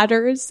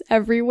shatters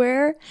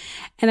everywhere.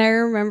 And I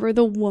remember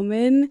the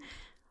woman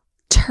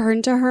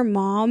turned to her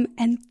mom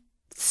and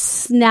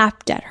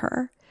snapped at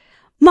her.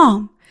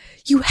 Mom,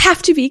 you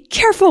have to be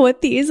careful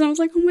with these. And I was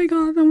like, oh my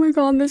God,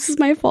 this is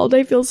my fault.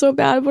 I feel so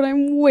bad, but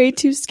I'm way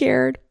too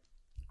scared.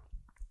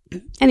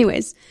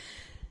 Anyways,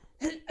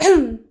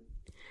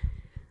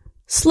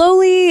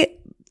 slowly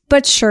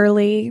but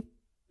surely,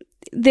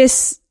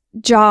 this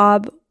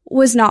job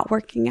was not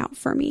working out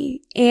for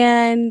me.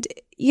 And,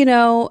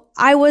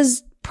 I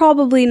was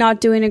probably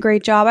not doing a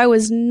great job. I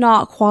was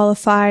not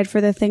qualified for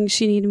the things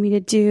she needed me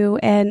to do.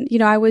 And,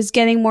 I was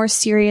getting more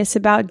serious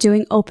about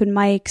doing open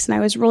mics, and I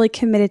was really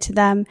committed to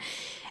them.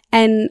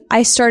 And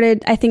I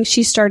think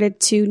she started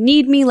to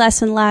need me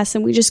less and less,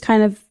 and we just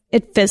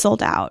it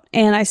fizzled out,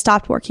 and I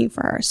stopped working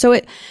for her. So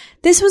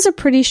this was a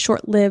pretty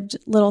short-lived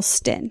little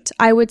stint.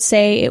 I would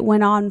say it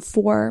went on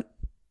for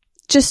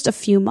just a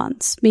few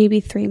months,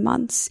 maybe 3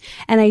 months.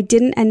 And I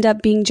didn't end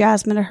up being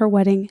Jasmine at her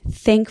wedding.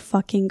 Thank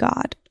fucking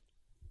God.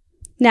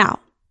 Now,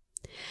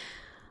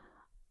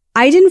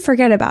 I didn't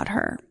forget about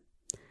her.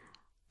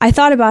 I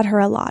thought about her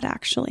a lot,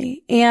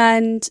 actually.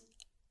 And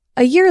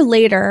a year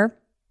later,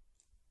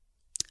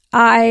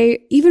 I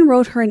even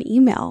wrote her an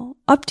email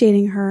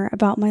updating her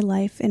about my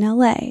life in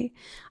LA.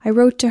 I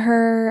wrote to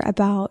her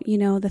about,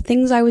 the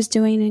things I was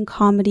doing in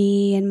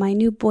comedy and my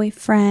new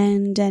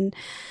boyfriend and,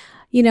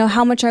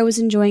 how much I was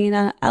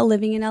enjoying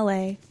living in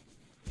LA.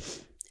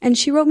 And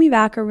she wrote me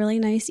back a really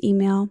nice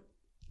email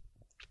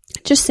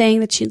just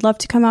saying that she'd love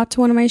to come out to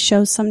one of my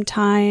shows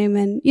sometime.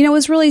 And, it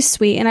was really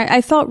sweet. And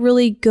I felt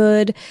really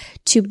good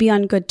to be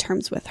on good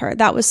terms with her.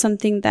 That was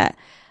something that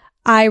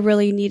I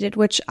really needed,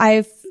 which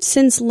I've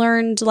since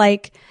learned, I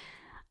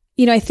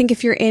think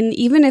if you're in,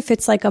 even if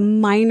it's like a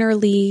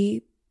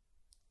minorly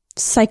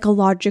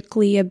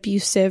psychologically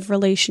abusive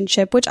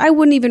relationship, which I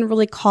wouldn't even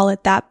really call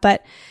it that,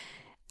 but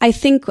I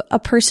think a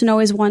person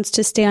always wants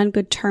to stay on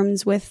good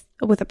terms with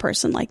a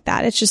person like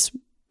that. It's just,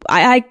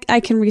 I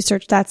can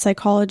research that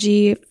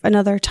psychology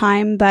another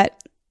time, but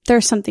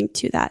there's something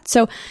to that.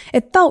 So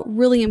it felt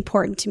really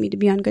important to me to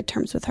be on good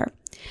terms with her.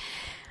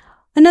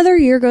 Another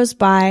year goes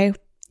by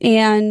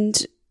and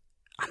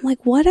I'm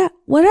like,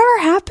 whatever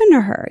happened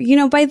to her?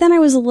 By then I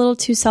was a little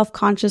too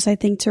self-conscious, I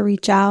think, to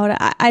reach out.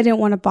 I didn't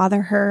want to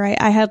bother her.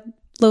 I had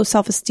low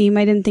self-esteem.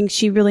 I didn't think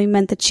she really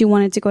meant that she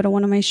wanted to go to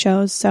one of my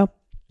shows. So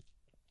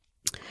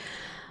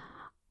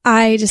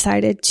I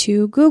decided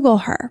to Google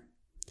her.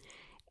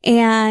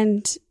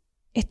 And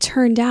it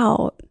turned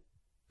out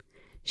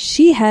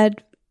she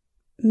had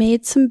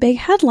made some big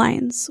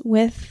headlines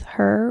with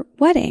her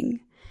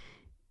wedding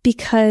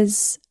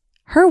because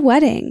her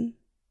wedding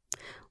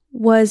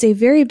was a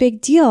very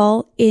big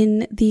deal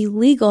in the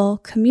legal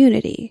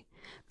community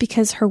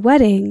because her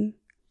wedding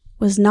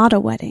was not a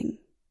wedding.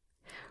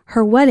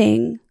 Her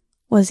wedding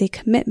was a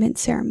commitment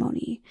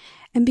ceremony.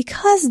 And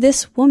because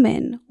this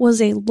woman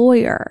was a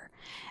lawyer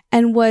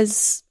and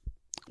was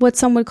what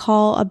some would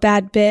call a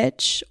bad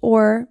bitch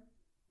or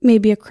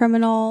maybe a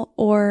criminal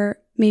or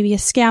maybe a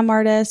scam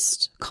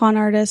artist, con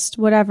artist,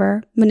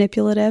 whatever,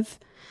 manipulative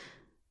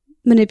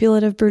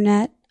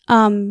brunette,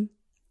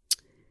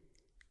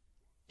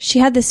 she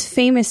had this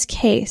famous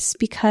case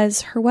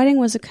because her wedding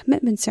was a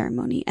commitment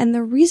ceremony. And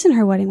the reason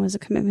her wedding was a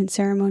commitment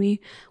ceremony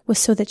was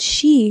so that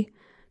she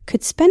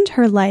could spend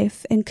her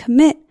life and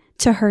commit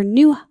to her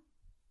new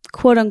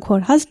quote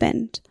unquote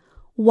husband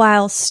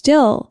while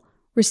still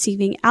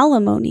receiving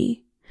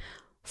alimony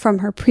from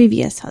her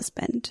previous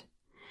husband.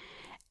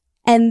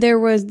 And there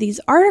was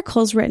these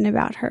articles written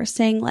about her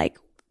saying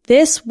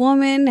this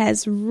woman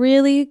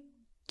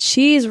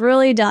she's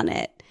really done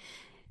it.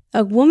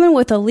 A woman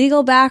with a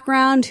legal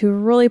background who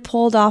really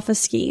pulled off a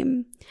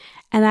scheme.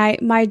 And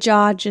my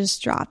jaw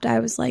just dropped. I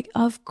was like,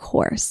 of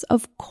course,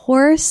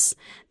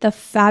 the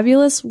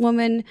fabulous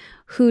woman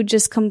who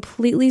just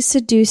completely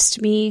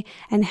seduced me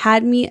and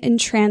had me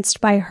entranced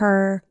by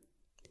her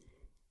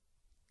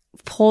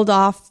pulled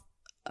off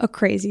a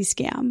crazy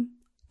scam.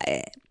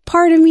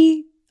 Part of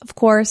me, of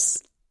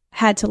course,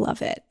 had to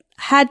love it,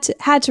 had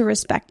to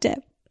respect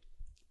it.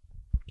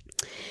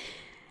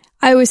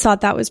 I always thought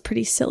that was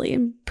pretty silly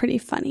and pretty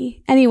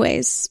funny.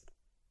 Anyways,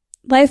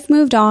 life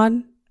moved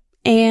on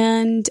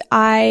and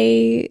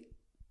I,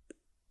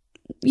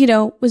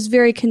 was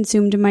very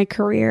consumed in my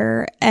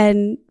career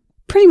and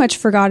pretty much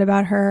forgot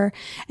about her.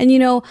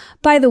 And,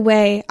 by the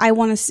way, I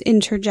want to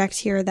interject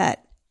here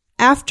that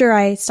after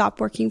I stopped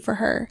working for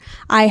her,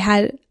 I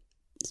had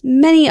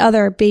many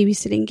other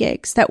babysitting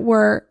gigs that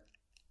were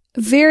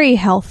very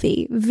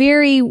healthy,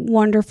 very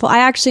wonderful. I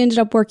actually ended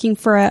up working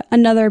for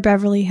another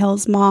Beverly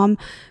Hills mom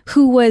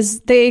who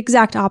was the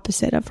exact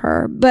opposite of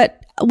her,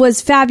 but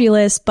was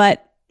fabulous,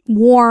 but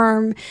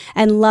warm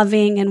and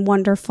loving and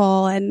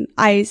wonderful. And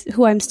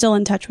who I'm still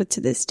in touch with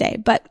to this day.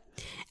 But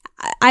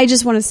I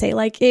just want to say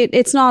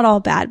it's not all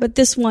bad, but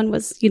this one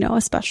was, a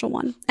special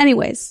one.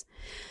 Anyways,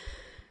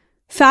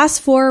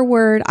 fast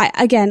forward.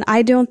 I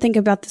don't think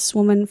about this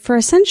woman for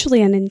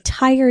essentially an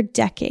entire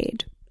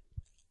decade.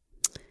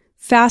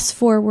 Fast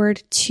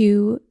forward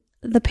to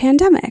the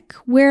pandemic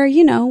where,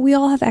 we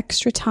all have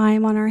extra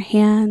time on our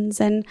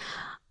hands and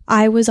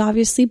I was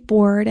obviously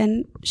bored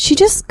and she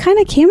just kind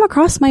of came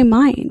across my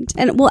mind.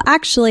 And well,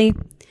 actually,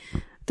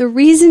 the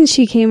reason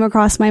she came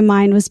across my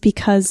mind was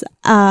because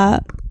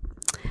I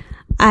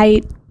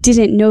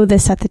didn't know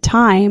this at the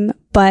time,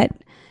 but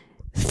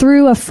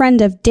through a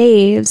friend of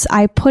Dave's,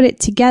 I put it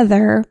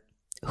together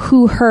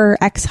who her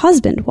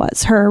ex-husband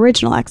was, her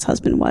original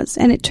ex-husband was.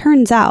 And it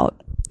turns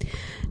out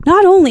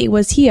not only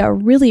was he a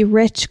really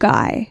rich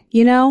guy,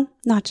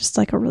 not just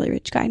like a really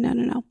rich guy.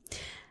 No.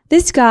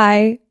 This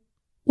guy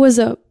was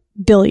a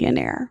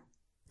billionaire.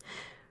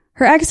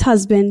 Her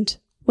ex-husband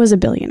was a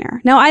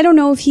billionaire. Now, I don't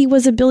know if he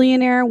was a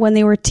billionaire when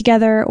they were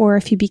together or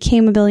if he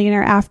became a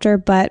billionaire after,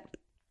 but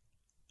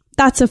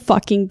that's a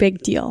fucking big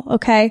deal,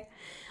 okay?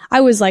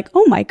 I was like,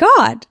 oh my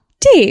God,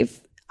 Dave,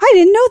 I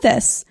didn't know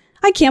this.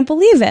 I can't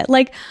believe it.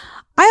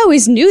 I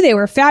always knew they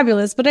were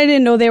fabulous, but I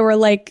didn't know they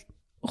were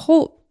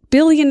whole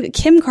billion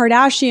Kim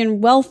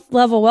Kardashian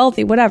level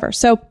wealthy, whatever.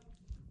 So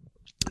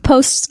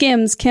post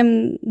Skims,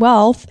 Kim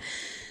wealth.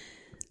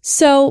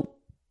 So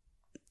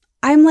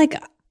I'm like,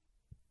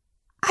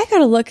 I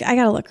gotta look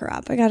her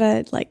up. I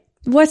gotta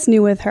what's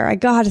new with her? I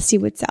gotta see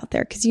what's out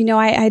there. Cause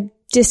I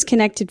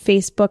disconnected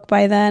Facebook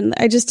by then.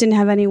 I just didn't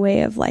have any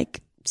way of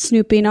like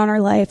snooping on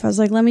her life. I was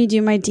like, let me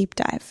do my deep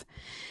dive.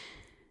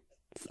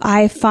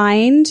 I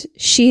find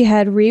she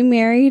had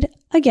remarried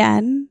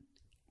again,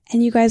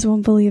 and you guys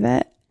won't believe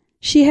it.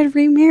 She had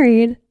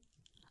remarried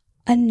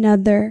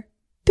another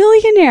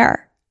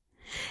billionaire.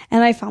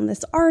 And I found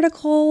this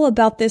article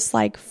about this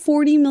like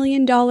 $40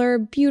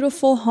 million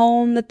beautiful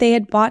home that they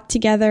had bought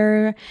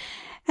together.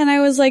 And I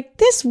was like,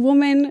 this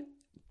woman,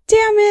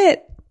 damn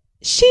it,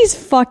 she's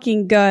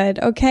fucking good.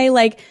 Okay.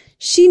 Like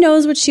she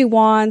knows what she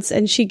wants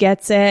and she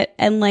gets it.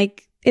 And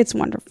like, it's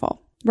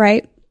wonderful.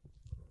 Right.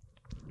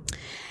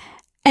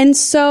 And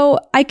so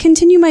I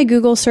continue my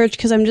Google search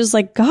because I'm just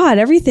like, God,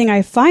 everything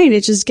I find,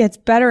 it just gets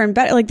better and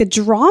better. Like the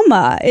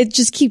drama, it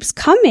just keeps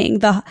coming.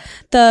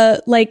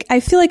 Like, I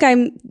feel like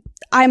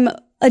I'm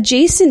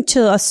adjacent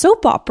to a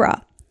soap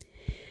opera.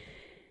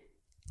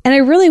 And I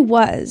really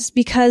was,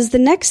 because the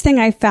next thing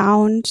I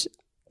found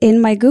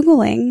in my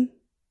Googling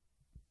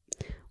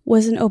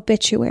was an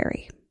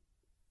obituary.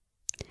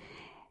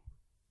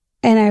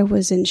 And I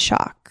was in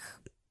shock.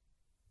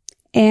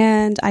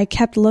 And I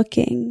kept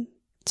looking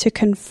to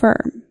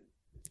confirm,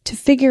 to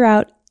figure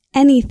out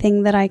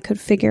anything that I could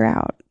figure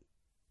out.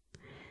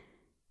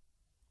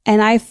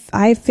 And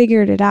I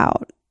figured it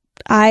out.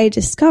 I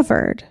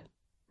discovered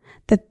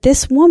that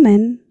this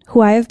woman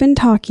who I have been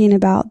talking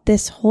about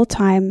this whole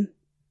time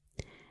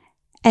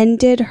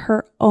ended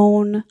her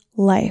own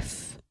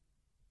life.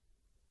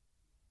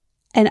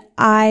 And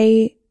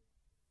I,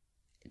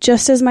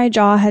 just as my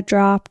jaw had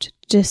dropped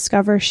to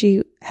discover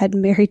she had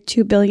married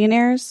 2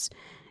 billionaires,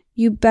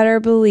 you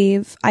better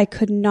believe I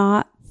could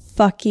not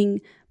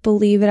fucking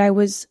believe it. I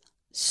was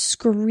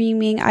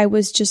screaming. I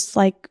was just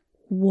like,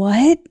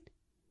 what?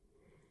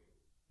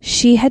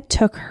 She had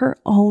took her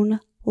own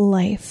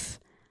life.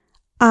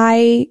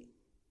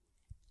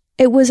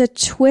 It was a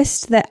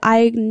twist that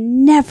I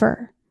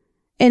never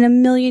in a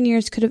million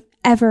years could have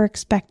ever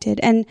expected.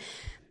 And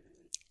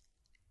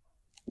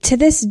to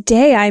this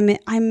day,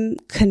 I'm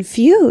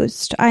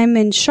confused. I'm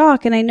in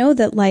shock. And I know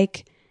that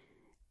like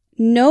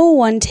no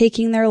one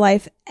taking their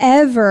life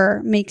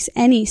ever makes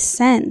any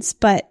sense.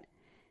 But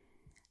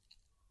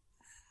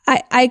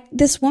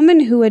this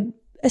woman who had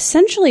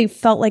essentially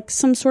felt like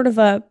some sort of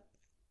a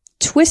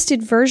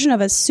twisted version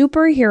of a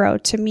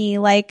superhero to me,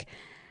 like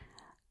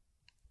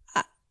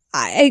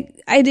I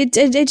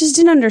just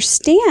didn't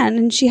understand.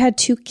 And she had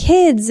 2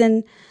 kids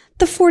and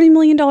the $40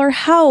 million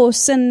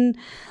house and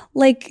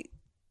like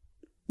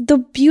the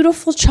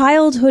beautiful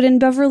childhood in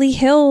Beverly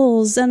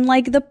Hills and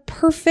like the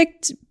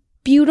perfect,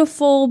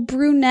 beautiful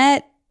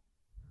brunette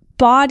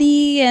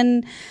body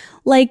and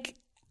like,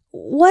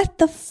 what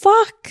the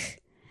fuck?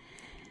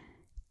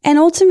 And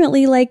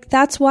ultimately, like,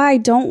 that's why I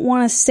don't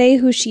want to say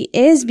who she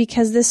is,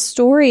 because this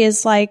story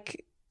is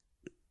like,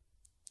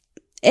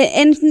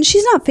 and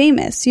she's not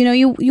famous. You know,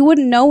 you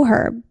wouldn't know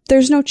her.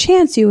 There's no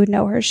chance you would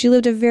know her. She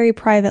lived a very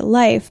private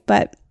life,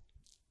 but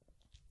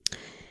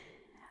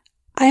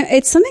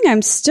it's something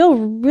I'm still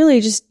really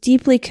just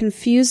deeply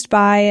confused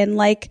by. And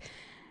like,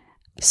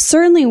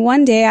 certainly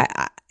one day,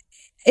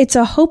 it's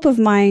a hope of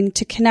mine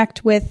to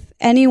connect with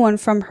anyone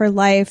from her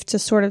life to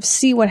sort of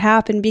see what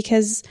happened,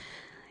 because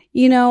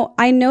you know,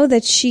 I know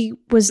that she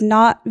was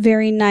not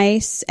very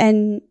nice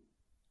and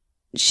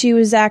she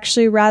was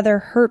actually rather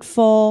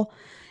hurtful.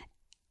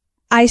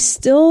 I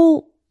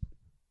still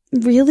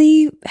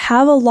really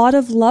have a lot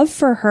of love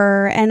for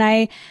her and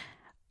I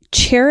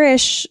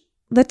cherish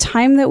the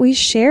time that we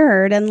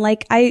shared. And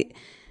like,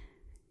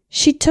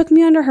 she took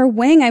me under her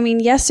wing. I mean,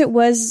 yes, it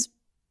was,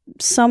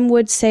 some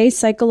would say,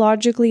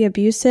 psychologically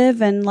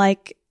abusive and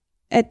like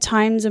at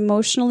times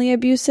emotionally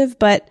abusive,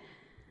 but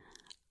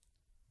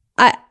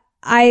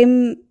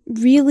I'm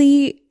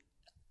really,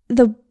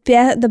 the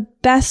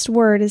best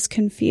word is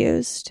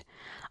confused.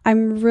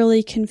 I'm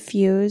really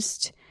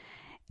confused.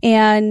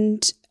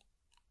 And,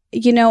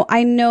 you know,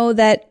 I know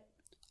that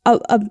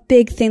a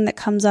big thing that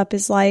comes up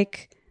is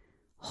like,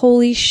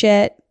 holy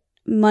shit,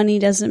 money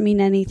doesn't mean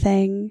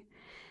anything.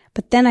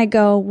 But then I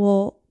go,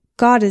 well,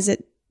 God, is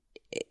it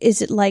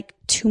like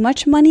too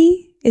much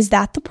money? Is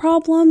that the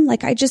problem?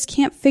 Like, I just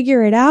can't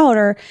figure it out.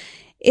 Or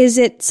is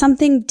it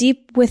something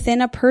deep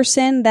within a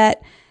person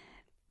that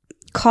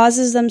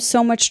causes them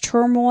so much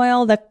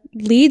turmoil that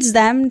leads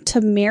them to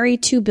marry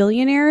 2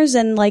 billionaires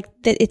and like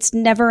that it's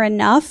never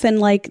enough and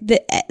like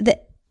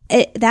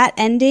that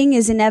ending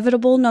is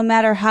inevitable no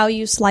matter how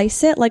you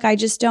slice it? Like, I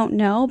just don't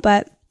know.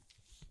 But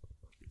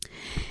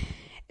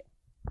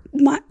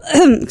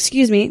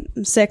excuse me,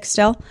 I'm sick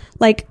still.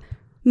 Like,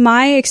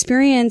 my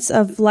experience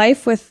of her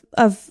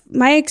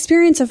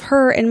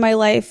in my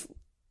life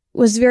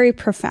was very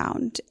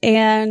profound,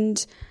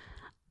 and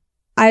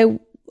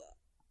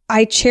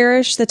I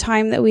cherish the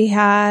time that we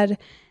had,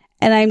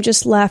 and I'm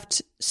just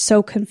left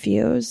so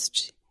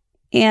confused.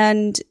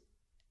 And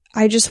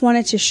I just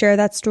wanted to share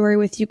that story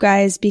with you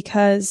guys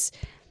because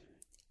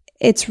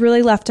it's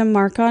really left a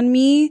mark on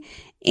me,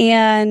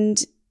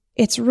 and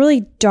it's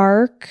really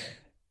dark.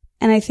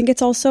 And I think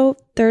it's also,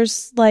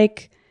 there's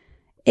like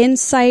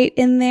insight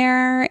in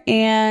there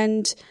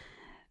and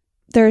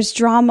there's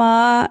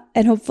drama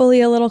and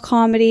hopefully a little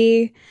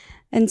comedy.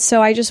 And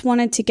so I just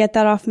wanted to get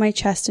that off my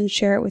chest and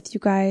share it with you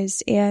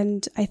guys.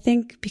 And I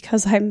think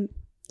because I'm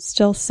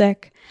still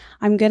sick,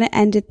 I'm going to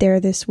end it there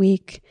this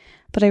week.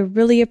 But I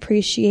really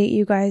appreciate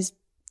you guys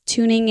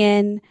tuning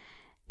in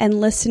and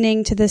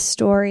listening to this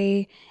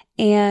story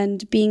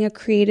and being a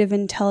creative,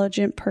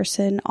 intelligent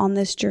person on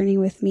this journey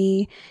with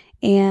me.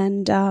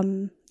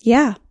 And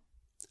yeah,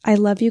 I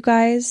love you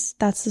guys.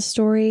 That's the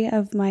story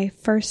of my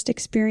first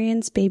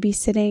experience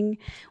babysitting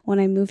when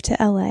I moved to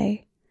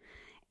LA.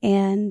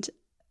 And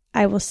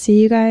I will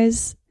see you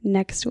guys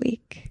next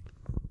week.